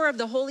power of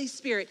the Holy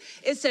Spirit,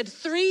 it said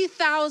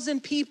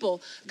 3,000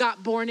 people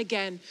got born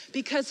again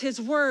because his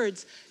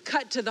words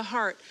cut to the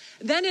heart.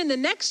 Then in the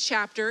next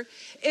chapter,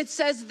 it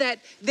says that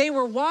they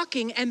were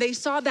walking and they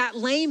saw that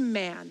lame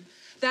man.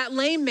 That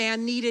lame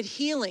man needed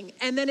healing.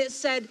 And then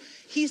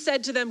he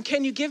said to them,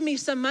 can you give me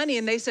some money?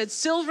 And they said,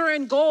 silver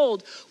and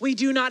gold we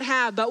do not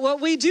have, but what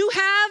we do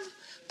have,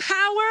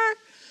 power,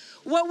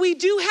 what we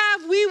do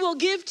have, we will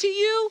give to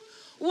you.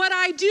 What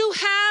I do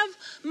have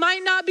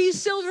might not be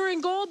silver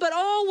and gold, but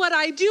what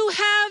I do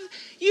have,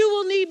 you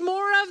will need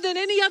more of than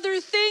any other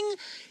thing.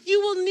 You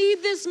will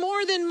need this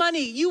more than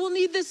money. You will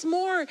need this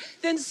more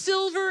than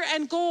silver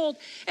and gold.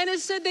 And it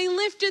said they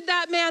lifted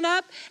that man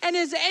up and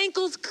his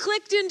ankles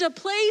clicked into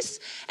place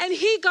and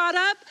he got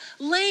up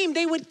lame.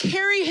 They would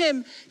carry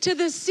him to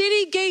the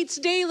city gates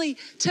daily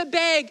to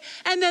beg.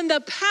 And then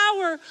the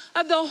power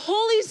of the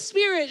Holy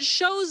Spirit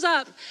shows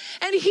up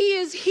and he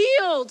is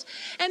healed.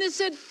 And it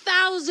said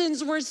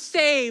thousands were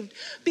saved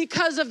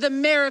because of the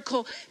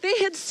miracle. They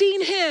had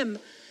seen him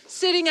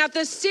sitting at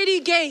the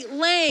city gate,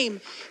 lame,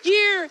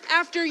 year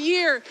after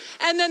year.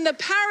 And then the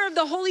power of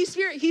the Holy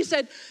Spirit,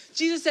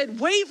 Jesus said,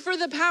 wait for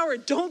the power.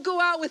 Don't go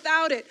out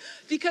without it.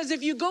 Because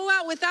if you go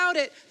out without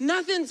it,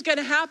 nothing's going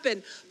to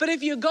happen. But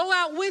if you go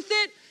out with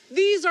it,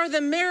 these are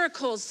the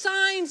miracles.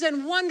 Signs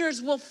and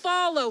wonders will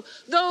follow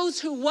those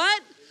who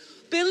what?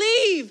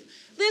 Believe.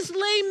 This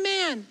lame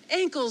man,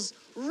 ankles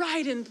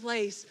right in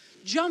place,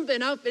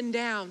 jumping up and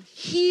down,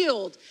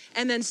 healed,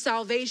 and then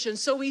salvation.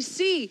 So we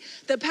see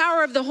the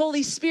power of the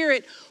Holy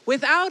Spirit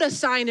without a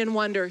sign and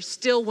wonder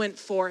still went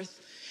forth.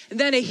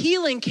 Then a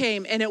healing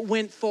came and it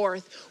went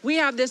forth. We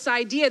have this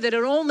idea that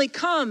it only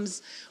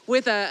comes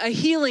with a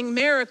healing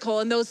miracle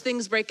and those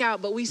things break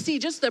out. But we see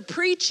just the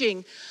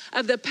preaching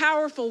of the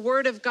powerful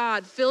word of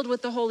God filled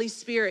with the Holy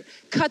Spirit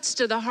cuts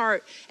to the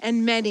heart,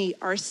 and many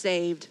are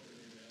saved.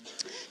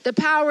 The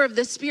power of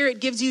the Spirit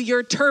gives you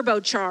your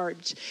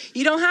turbocharge.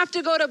 You don't have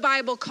to go to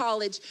Bible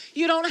college.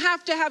 You don't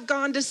have to have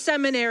gone to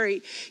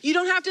seminary. You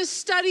don't have to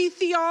study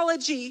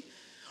theology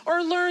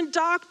or learn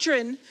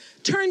doctrine.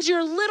 Turns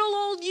your little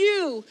old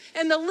you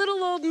and the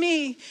little old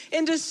me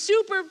into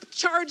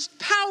supercharged,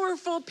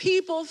 powerful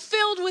people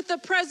filled with the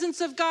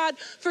presence of God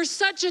for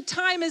such a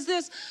time as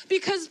this,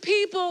 because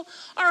people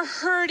are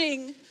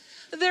hurting.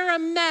 They're a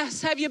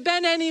mess. Have you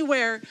been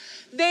anywhere?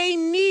 They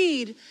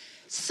need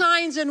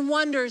signs and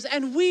wonders,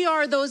 and we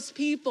are those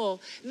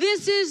people.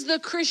 This is the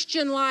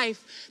Christian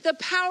life, the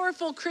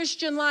powerful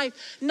Christian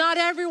life. Not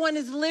everyone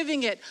is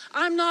living it.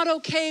 I'm not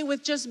okay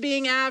with just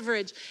being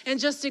average and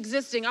just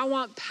existing. I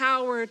want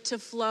power to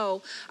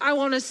flow. I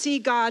want to see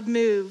God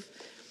move.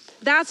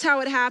 That's how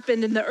it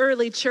happened in the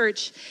early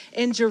church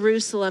in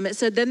Jerusalem. It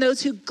said, then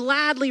those who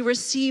gladly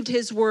received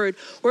his word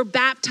were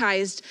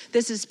baptized.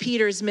 This is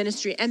Peter's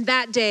ministry. And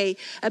that day,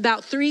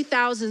 about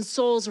 3,000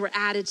 souls were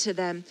added to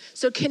them.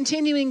 So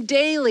continuing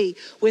daily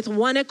with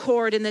one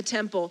accord in the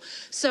temple.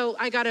 So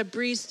I got to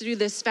breeze through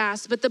this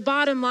fast. But the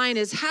bottom line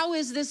is, how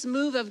is this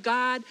move of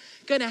God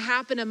going to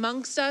happen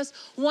amongst us?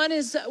 One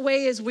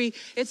way is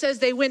it says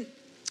they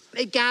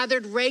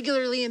gathered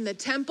regularly in the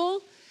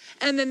temple.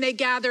 And then they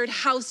gathered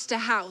house to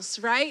house,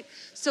 right?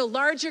 So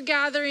larger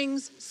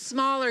gatherings,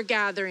 smaller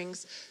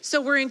gatherings.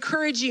 So we're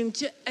encouraging you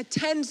to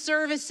attend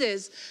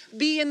services,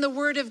 be in the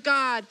Word of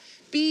God,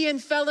 be in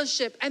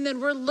fellowship. And then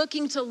we're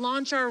looking to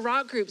launch our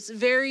rock groups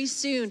very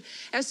soon.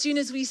 As soon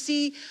as we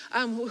see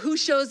who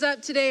shows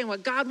up today and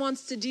what God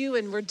wants to do,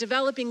 and we're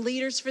developing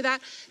leaders for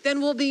that,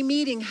 then we'll be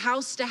meeting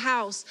house to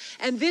house.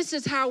 And this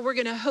is how we're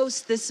going to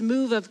host this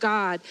move of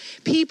God.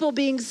 People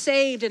being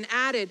saved and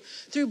added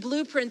through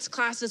blueprints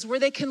classes where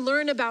they can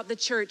learn about the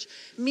church,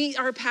 meet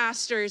our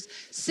pastors,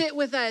 sit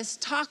with us,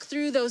 talk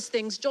through those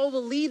things. Joel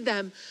will lead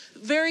them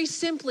very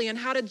simply on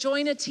how to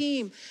join a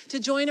team, to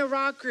join a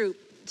rock group,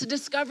 to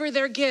discover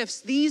their gifts.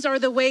 These are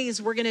the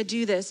ways we're going to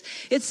do this.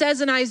 It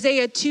says in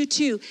Isaiah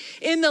 2:2,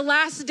 in the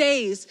last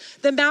days,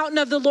 the mountain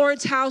of the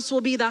Lord's house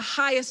will be the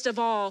highest of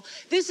all.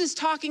 This is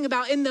talking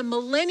about in the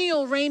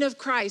millennial reign of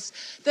Christ,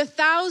 the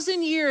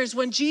 1,000 years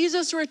when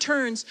Jesus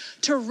returns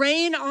to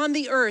reign on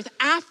the earth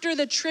after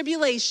the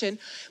tribulation,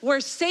 where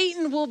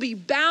Satan will be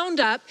bound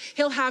up.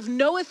 He'll have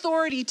no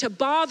authority to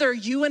bother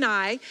you and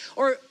I,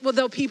 or well,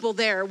 though people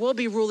there will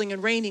be ruling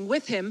and reigning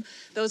with him.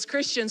 Those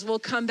Christians will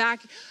come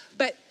back.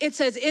 But it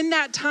says in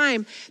that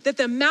time that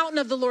the mountain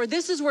of the Lord,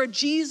 this is where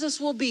Jesus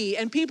will be,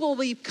 and people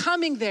will be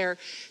coming there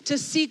to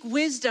seek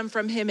wisdom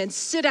from him and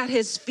sit at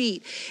his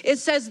feet. It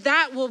says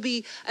that will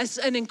be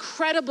an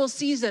incredible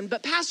season.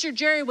 But Pastor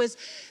Jerry was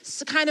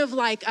kind of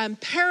like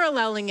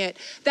paralleling it,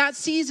 that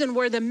season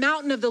where the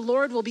mountain of the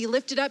Lord will be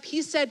lifted up.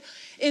 He said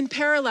in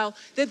parallel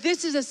that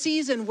this is a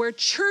season where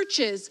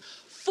churches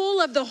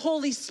full of the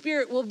Holy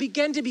Spirit will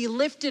begin to be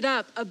lifted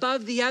up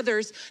above the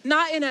others,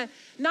 not in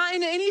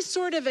any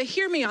sort of a,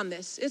 hear me on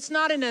this. It's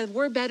not in a,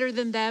 we're better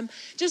than them,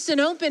 just an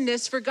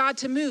openness for God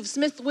to move.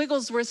 Smith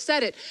Wigglesworth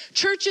said it.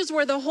 Churches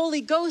where the Holy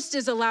Ghost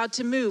is allowed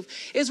to move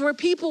is where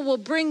people will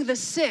bring the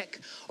sick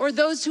or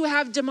those who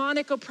have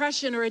demonic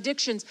oppression or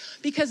addictions,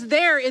 because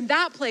there in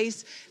that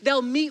place,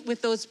 they'll meet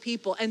with those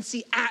people and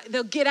see,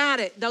 they'll get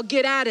at it,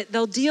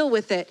 they'll deal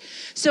with it.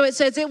 So it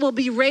says it will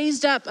be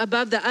raised up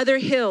above the other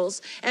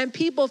hills, and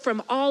people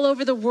from all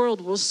over the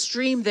world will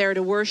stream there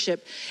to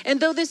worship. And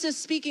though this is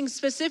speaking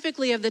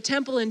specifically of the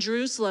temple in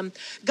Jerusalem,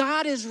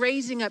 God is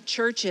raising up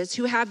churches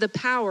who have the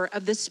power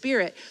of the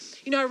Spirit.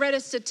 You know, I read a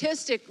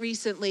statistic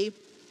recently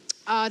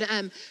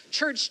on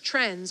church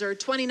trends, or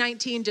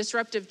 2019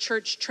 disruptive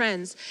church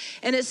trends.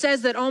 And it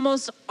says that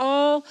almost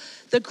all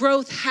the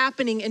growth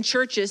happening in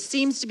churches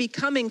seems to be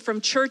coming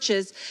from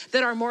churches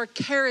that are more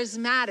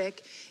charismatic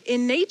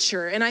in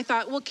nature. And I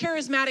thought, well,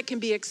 charismatic can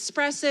be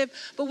expressive,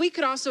 but we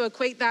could also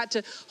equate that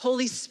to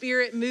Holy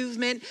Spirit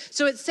movement.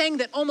 So it's saying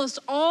that almost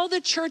all the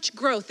church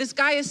growth, this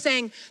guy is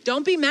saying,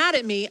 don't be mad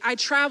at me. I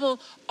travel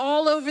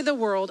all over the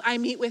world. I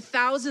meet with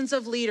thousands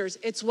of leaders.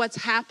 It's what's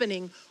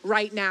happening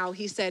right now,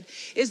 he said,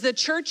 is the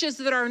churches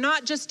that are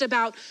not just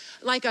about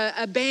like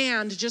a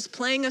band just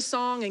playing a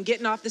song and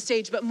getting off the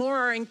stage, but more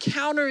are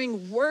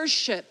encountering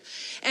worship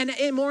and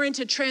more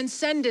into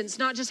transcendence,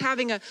 not just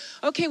having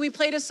okay, we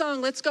played a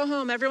song, let's go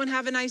home, everyone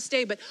have a nice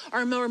day, but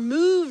are more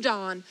moved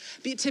on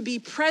to be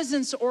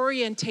presence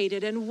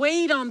orientated and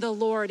wait on the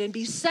Lord and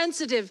be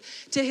sensitive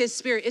to his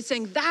Spirit. It's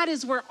saying that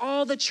is where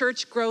all the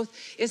church growth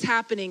is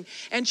happening.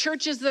 And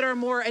churches that are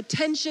more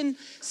attention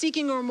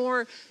seeking or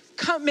more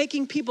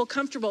making people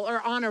comfortable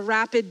are on a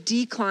rapid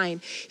decline.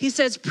 He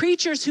says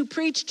preachers who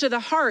preach to the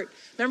heart.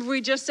 Remember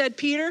we just said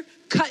Peter,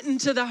 cutting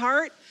to the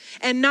heart.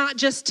 and not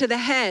just to the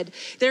head.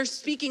 They're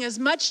speaking as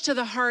much to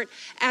the heart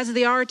as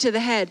they are to the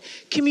head.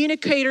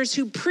 Communicators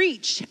who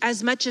preach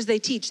as much as they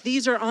teach.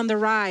 These are on the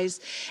rise.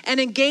 An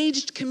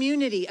engaged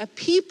community, a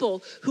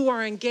people who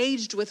are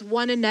engaged with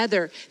one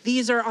another.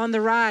 These are on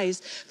the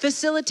rise.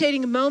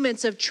 Facilitating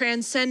moments of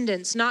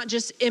transcendence, not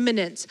just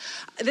immanence.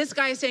 This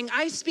guy is saying,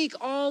 I speak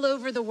all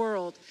over the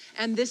world,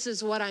 and this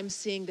is what I'm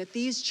seeing, that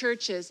these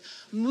churches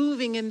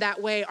moving in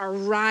that way are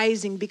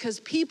rising because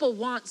people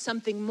want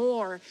something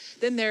more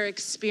than they're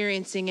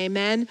experiencing.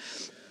 Amen.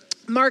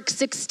 Mark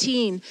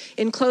 16,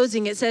 in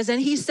closing, it says,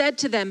 and he said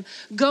to them,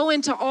 go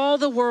into all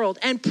the world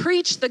and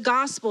preach the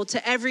gospel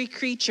to every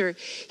creature.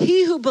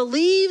 He who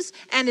believes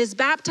and is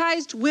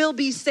baptized will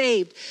be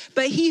saved,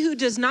 but he who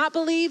does not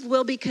believe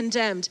will be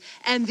condemned.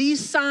 And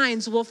these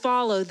signs will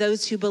follow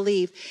those who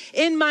believe.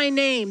 In my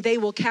name, they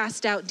will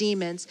cast out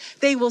demons.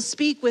 They will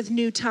speak with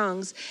new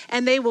tongues,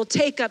 and they will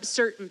take up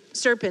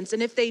serpents.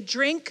 And if they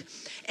drink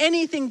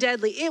anything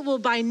deadly, it will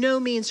by no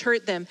means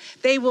hurt them.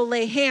 They will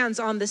lay hands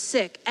on the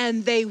sick,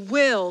 and they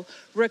will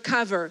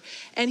recover.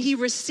 And he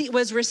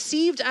was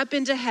received up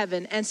into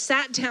heaven and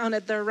sat down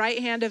at the right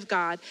hand of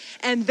God.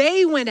 And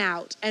they went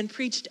out and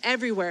preached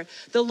everywhere,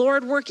 the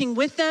Lord working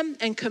with them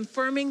and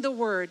confirming the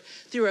word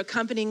through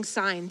accompanying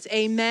signs.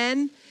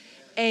 Amen.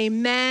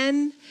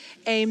 Amen.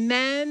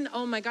 Amen.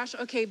 Oh my gosh.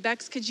 Okay,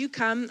 Bex, could you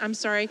come? I'm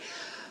sorry.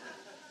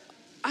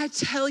 I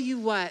tell you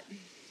what.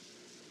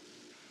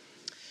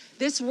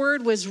 This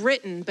word was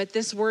written, but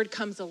this word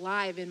comes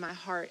alive in my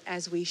heart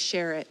as we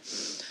share it.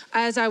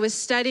 As I was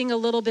studying a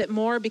little bit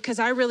more, because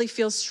I really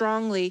feel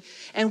strongly,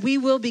 and we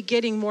will be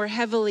getting more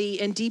heavily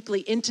and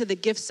deeply into the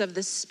gifts of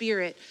the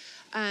Spirit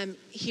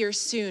here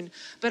soon.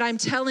 But I'm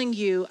telling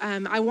you,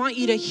 I want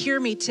you to hear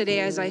me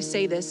today as I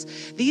say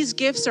this. These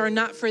gifts are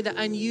not for the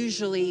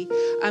unusually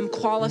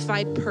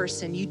qualified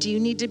person. You do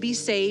need to be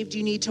saved.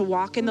 You need to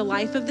walk in the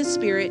life of the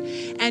Spirit,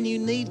 and you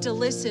need to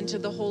listen to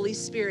the Holy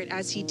Spirit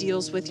as he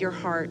deals with your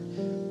heart.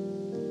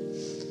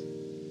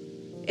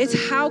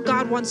 It's how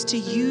God wants to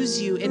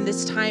use you in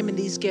this time in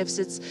these gifts.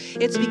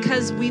 It's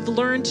because we've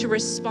learned to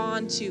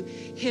respond to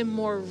him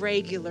more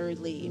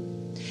regularly.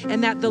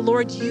 And that the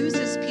Lord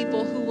uses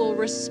people who will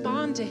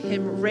respond to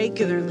him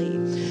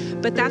regularly.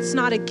 But that's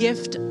not a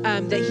gift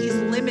that he's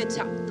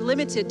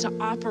limited to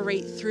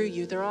operate through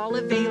you. They're all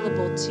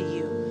available to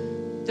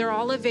you. They're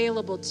all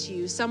available to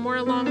you. Somewhere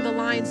along the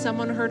line,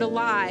 someone heard a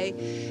lie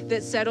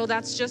that said, oh,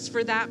 that's just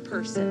for that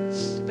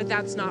person. But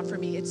that's not for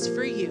me. It's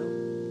for you.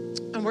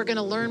 And we're going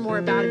to learn more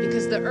about it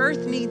because the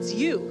earth needs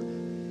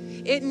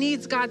you. It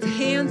needs God's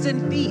hands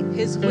and feet,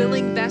 his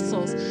willing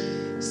vessels.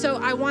 So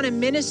I want to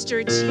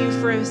minister to you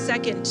for a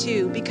second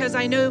too, because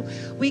I know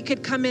we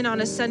could come in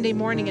on a Sunday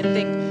morning and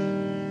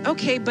think,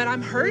 okay, but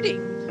I'm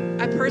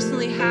hurting. I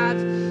personally have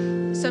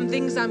some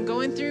things I'm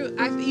going through.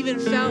 I've even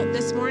felt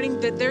this morning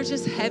that they're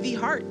just heavy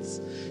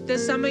hearts, that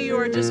some of you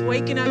are just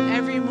waking up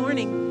every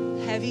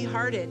morning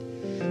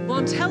heavy-hearted. Well,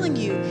 I'm telling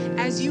you,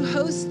 as you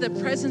host the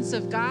presence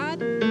of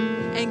God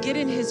and get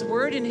in his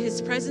word and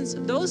his presence,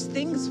 those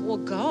things will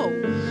go.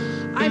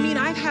 I mean,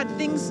 I've had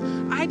things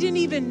I didn't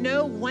even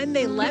know when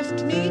they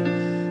left me,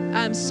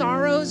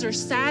 sorrows or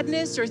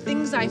sadness or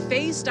things I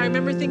faced. I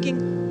remember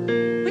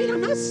thinking, wait,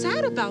 I'm not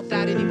sad about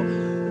that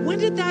anymore. When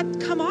did that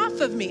come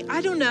off of me?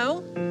 I don't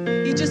know.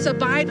 You just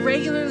abide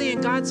regularly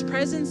in God's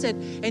presence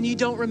and you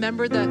don't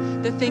remember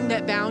the thing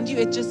that bound you.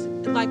 It just,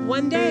 like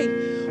one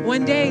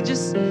day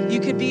just you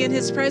could be in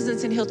his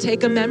presence and he'll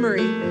take a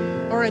memory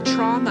or a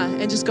trauma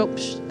and just go,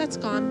 that's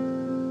gone.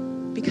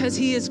 Because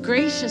he is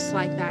gracious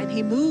like that, and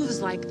he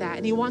moves like that,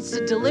 and he wants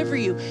to deliver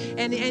you,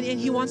 and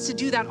he wants to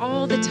do that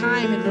all the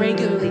time and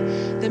regularly,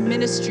 the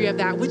ministry of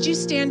that. Would you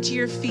stand to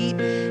your feet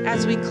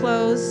as we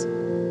close?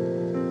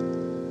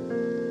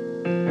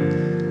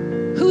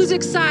 Who's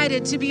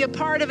excited to be a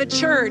part of a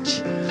church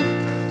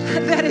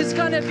that is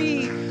going to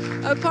be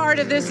a part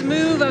of this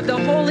move of the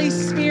Holy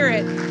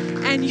Spirit?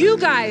 And you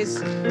guys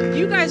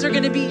are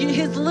going to be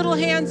his little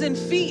hands and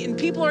feet, and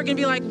people are going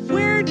to be like,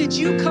 where did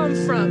you come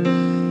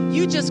from?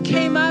 You just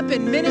came up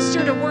and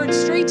ministered a word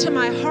straight to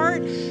my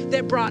heart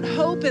that brought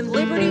hope and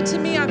liberty to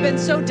me. I've been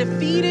so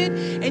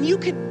defeated. And you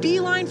could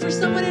beeline for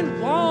someone in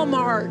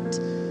Walmart.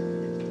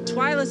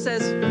 Twyla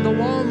says the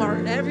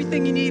Walmart.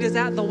 Everything you need is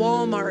at the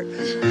Walmart.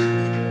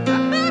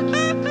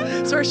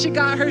 That's where she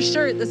got her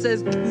shirt that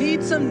says,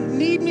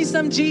 need me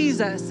some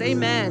Jesus.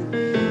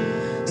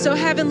 Amen. So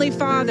Heavenly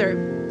Father,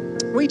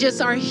 we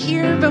just are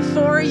here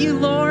before you,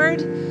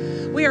 Lord.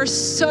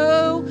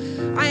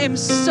 I am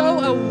so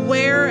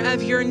aware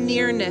of your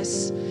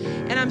nearness,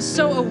 and I'm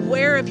so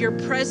aware of your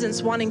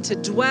presence wanting to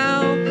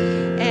dwell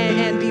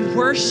and be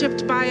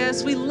worshiped by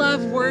us. We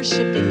love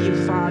worshiping you,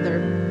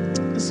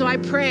 Father. So I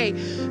pray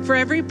for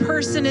every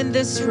person in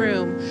this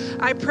room.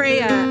 I pray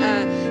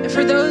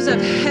for those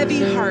of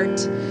heavy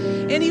heart,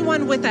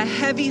 anyone with a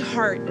heavy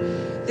heart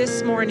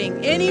this morning.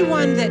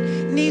 Anyone that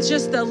needs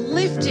just the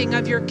lifting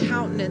of your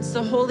countenance,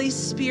 the Holy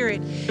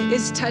Spirit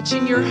is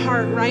touching your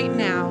heart right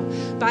now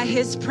by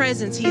his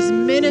presence. He's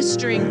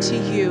ministering to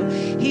you.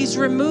 He's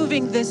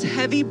removing this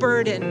heavy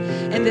burden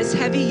and this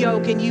heavy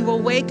yoke, and you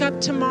will wake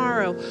up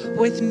tomorrow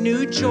with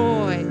new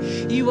joy.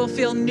 You will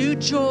feel new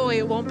joy.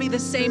 It won't be the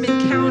same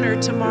encounter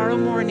tomorrow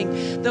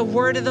morning. The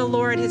word of the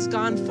Lord has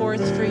gone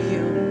forth for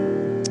you.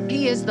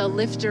 He is the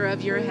lifter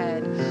of your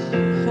head.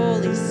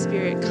 Holy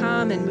Spirit,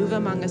 come and move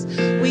among us.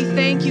 We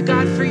thank you,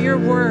 God, for your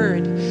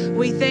word.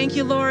 We thank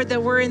you, Lord,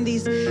 that we're in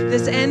this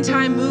end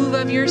time move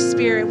of your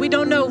Spirit. We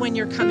don't know when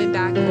you're coming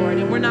back, Lord,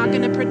 and we're not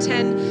going to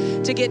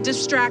pretend to get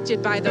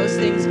distracted by those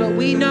things, but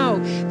we know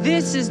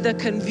this is the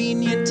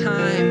convenient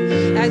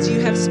time as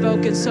you have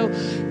spoken. So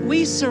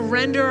we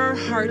surrender our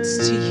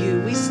hearts to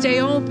you. We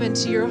stay open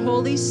to your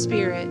Holy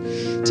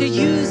Spirit to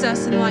use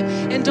us in life.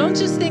 And don't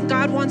just think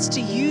God wants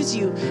to use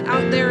you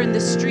out there in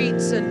the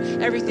streets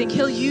and everything.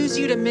 He'll use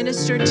you to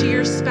minister to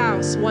your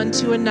spouse, one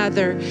to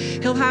another.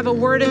 He'll have a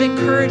word of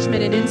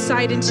encouragement and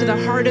insight into the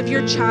heart of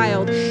your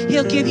child.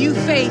 He'll give you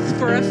faith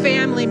for a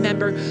family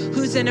member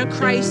who's in a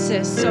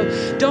crisis.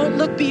 So don't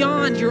look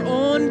beyond your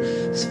own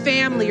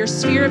family, your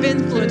sphere of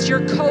influence,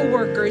 your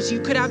co-workers.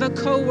 You could have a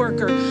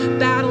co-worker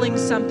battling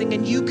something,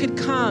 and you could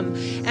come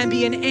and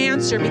be an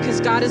answer,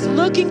 because God is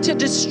looking to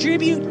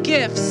distribute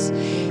gifts,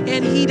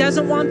 and he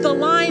doesn't want the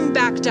line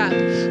backed up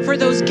for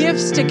those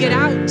gifts to get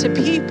out to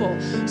people.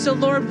 So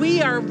Lord,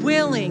 we are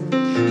willing.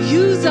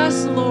 Use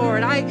us,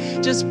 Lord. I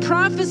just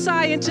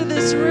prophesy into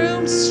this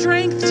room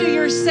strength to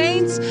your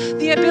saints,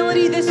 the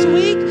ability this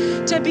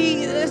week to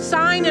be a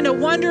sign and a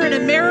wonder and a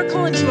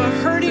miracle into a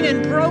hurting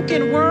and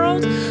broken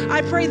world.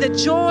 I pray the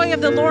joy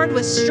of the Lord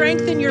would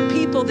strengthen your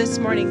people this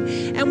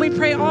morning. And we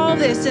pray all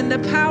this in the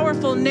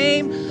powerful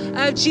name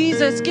of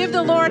Jesus. Give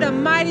the Lord a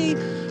mighty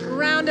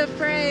round of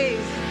praise.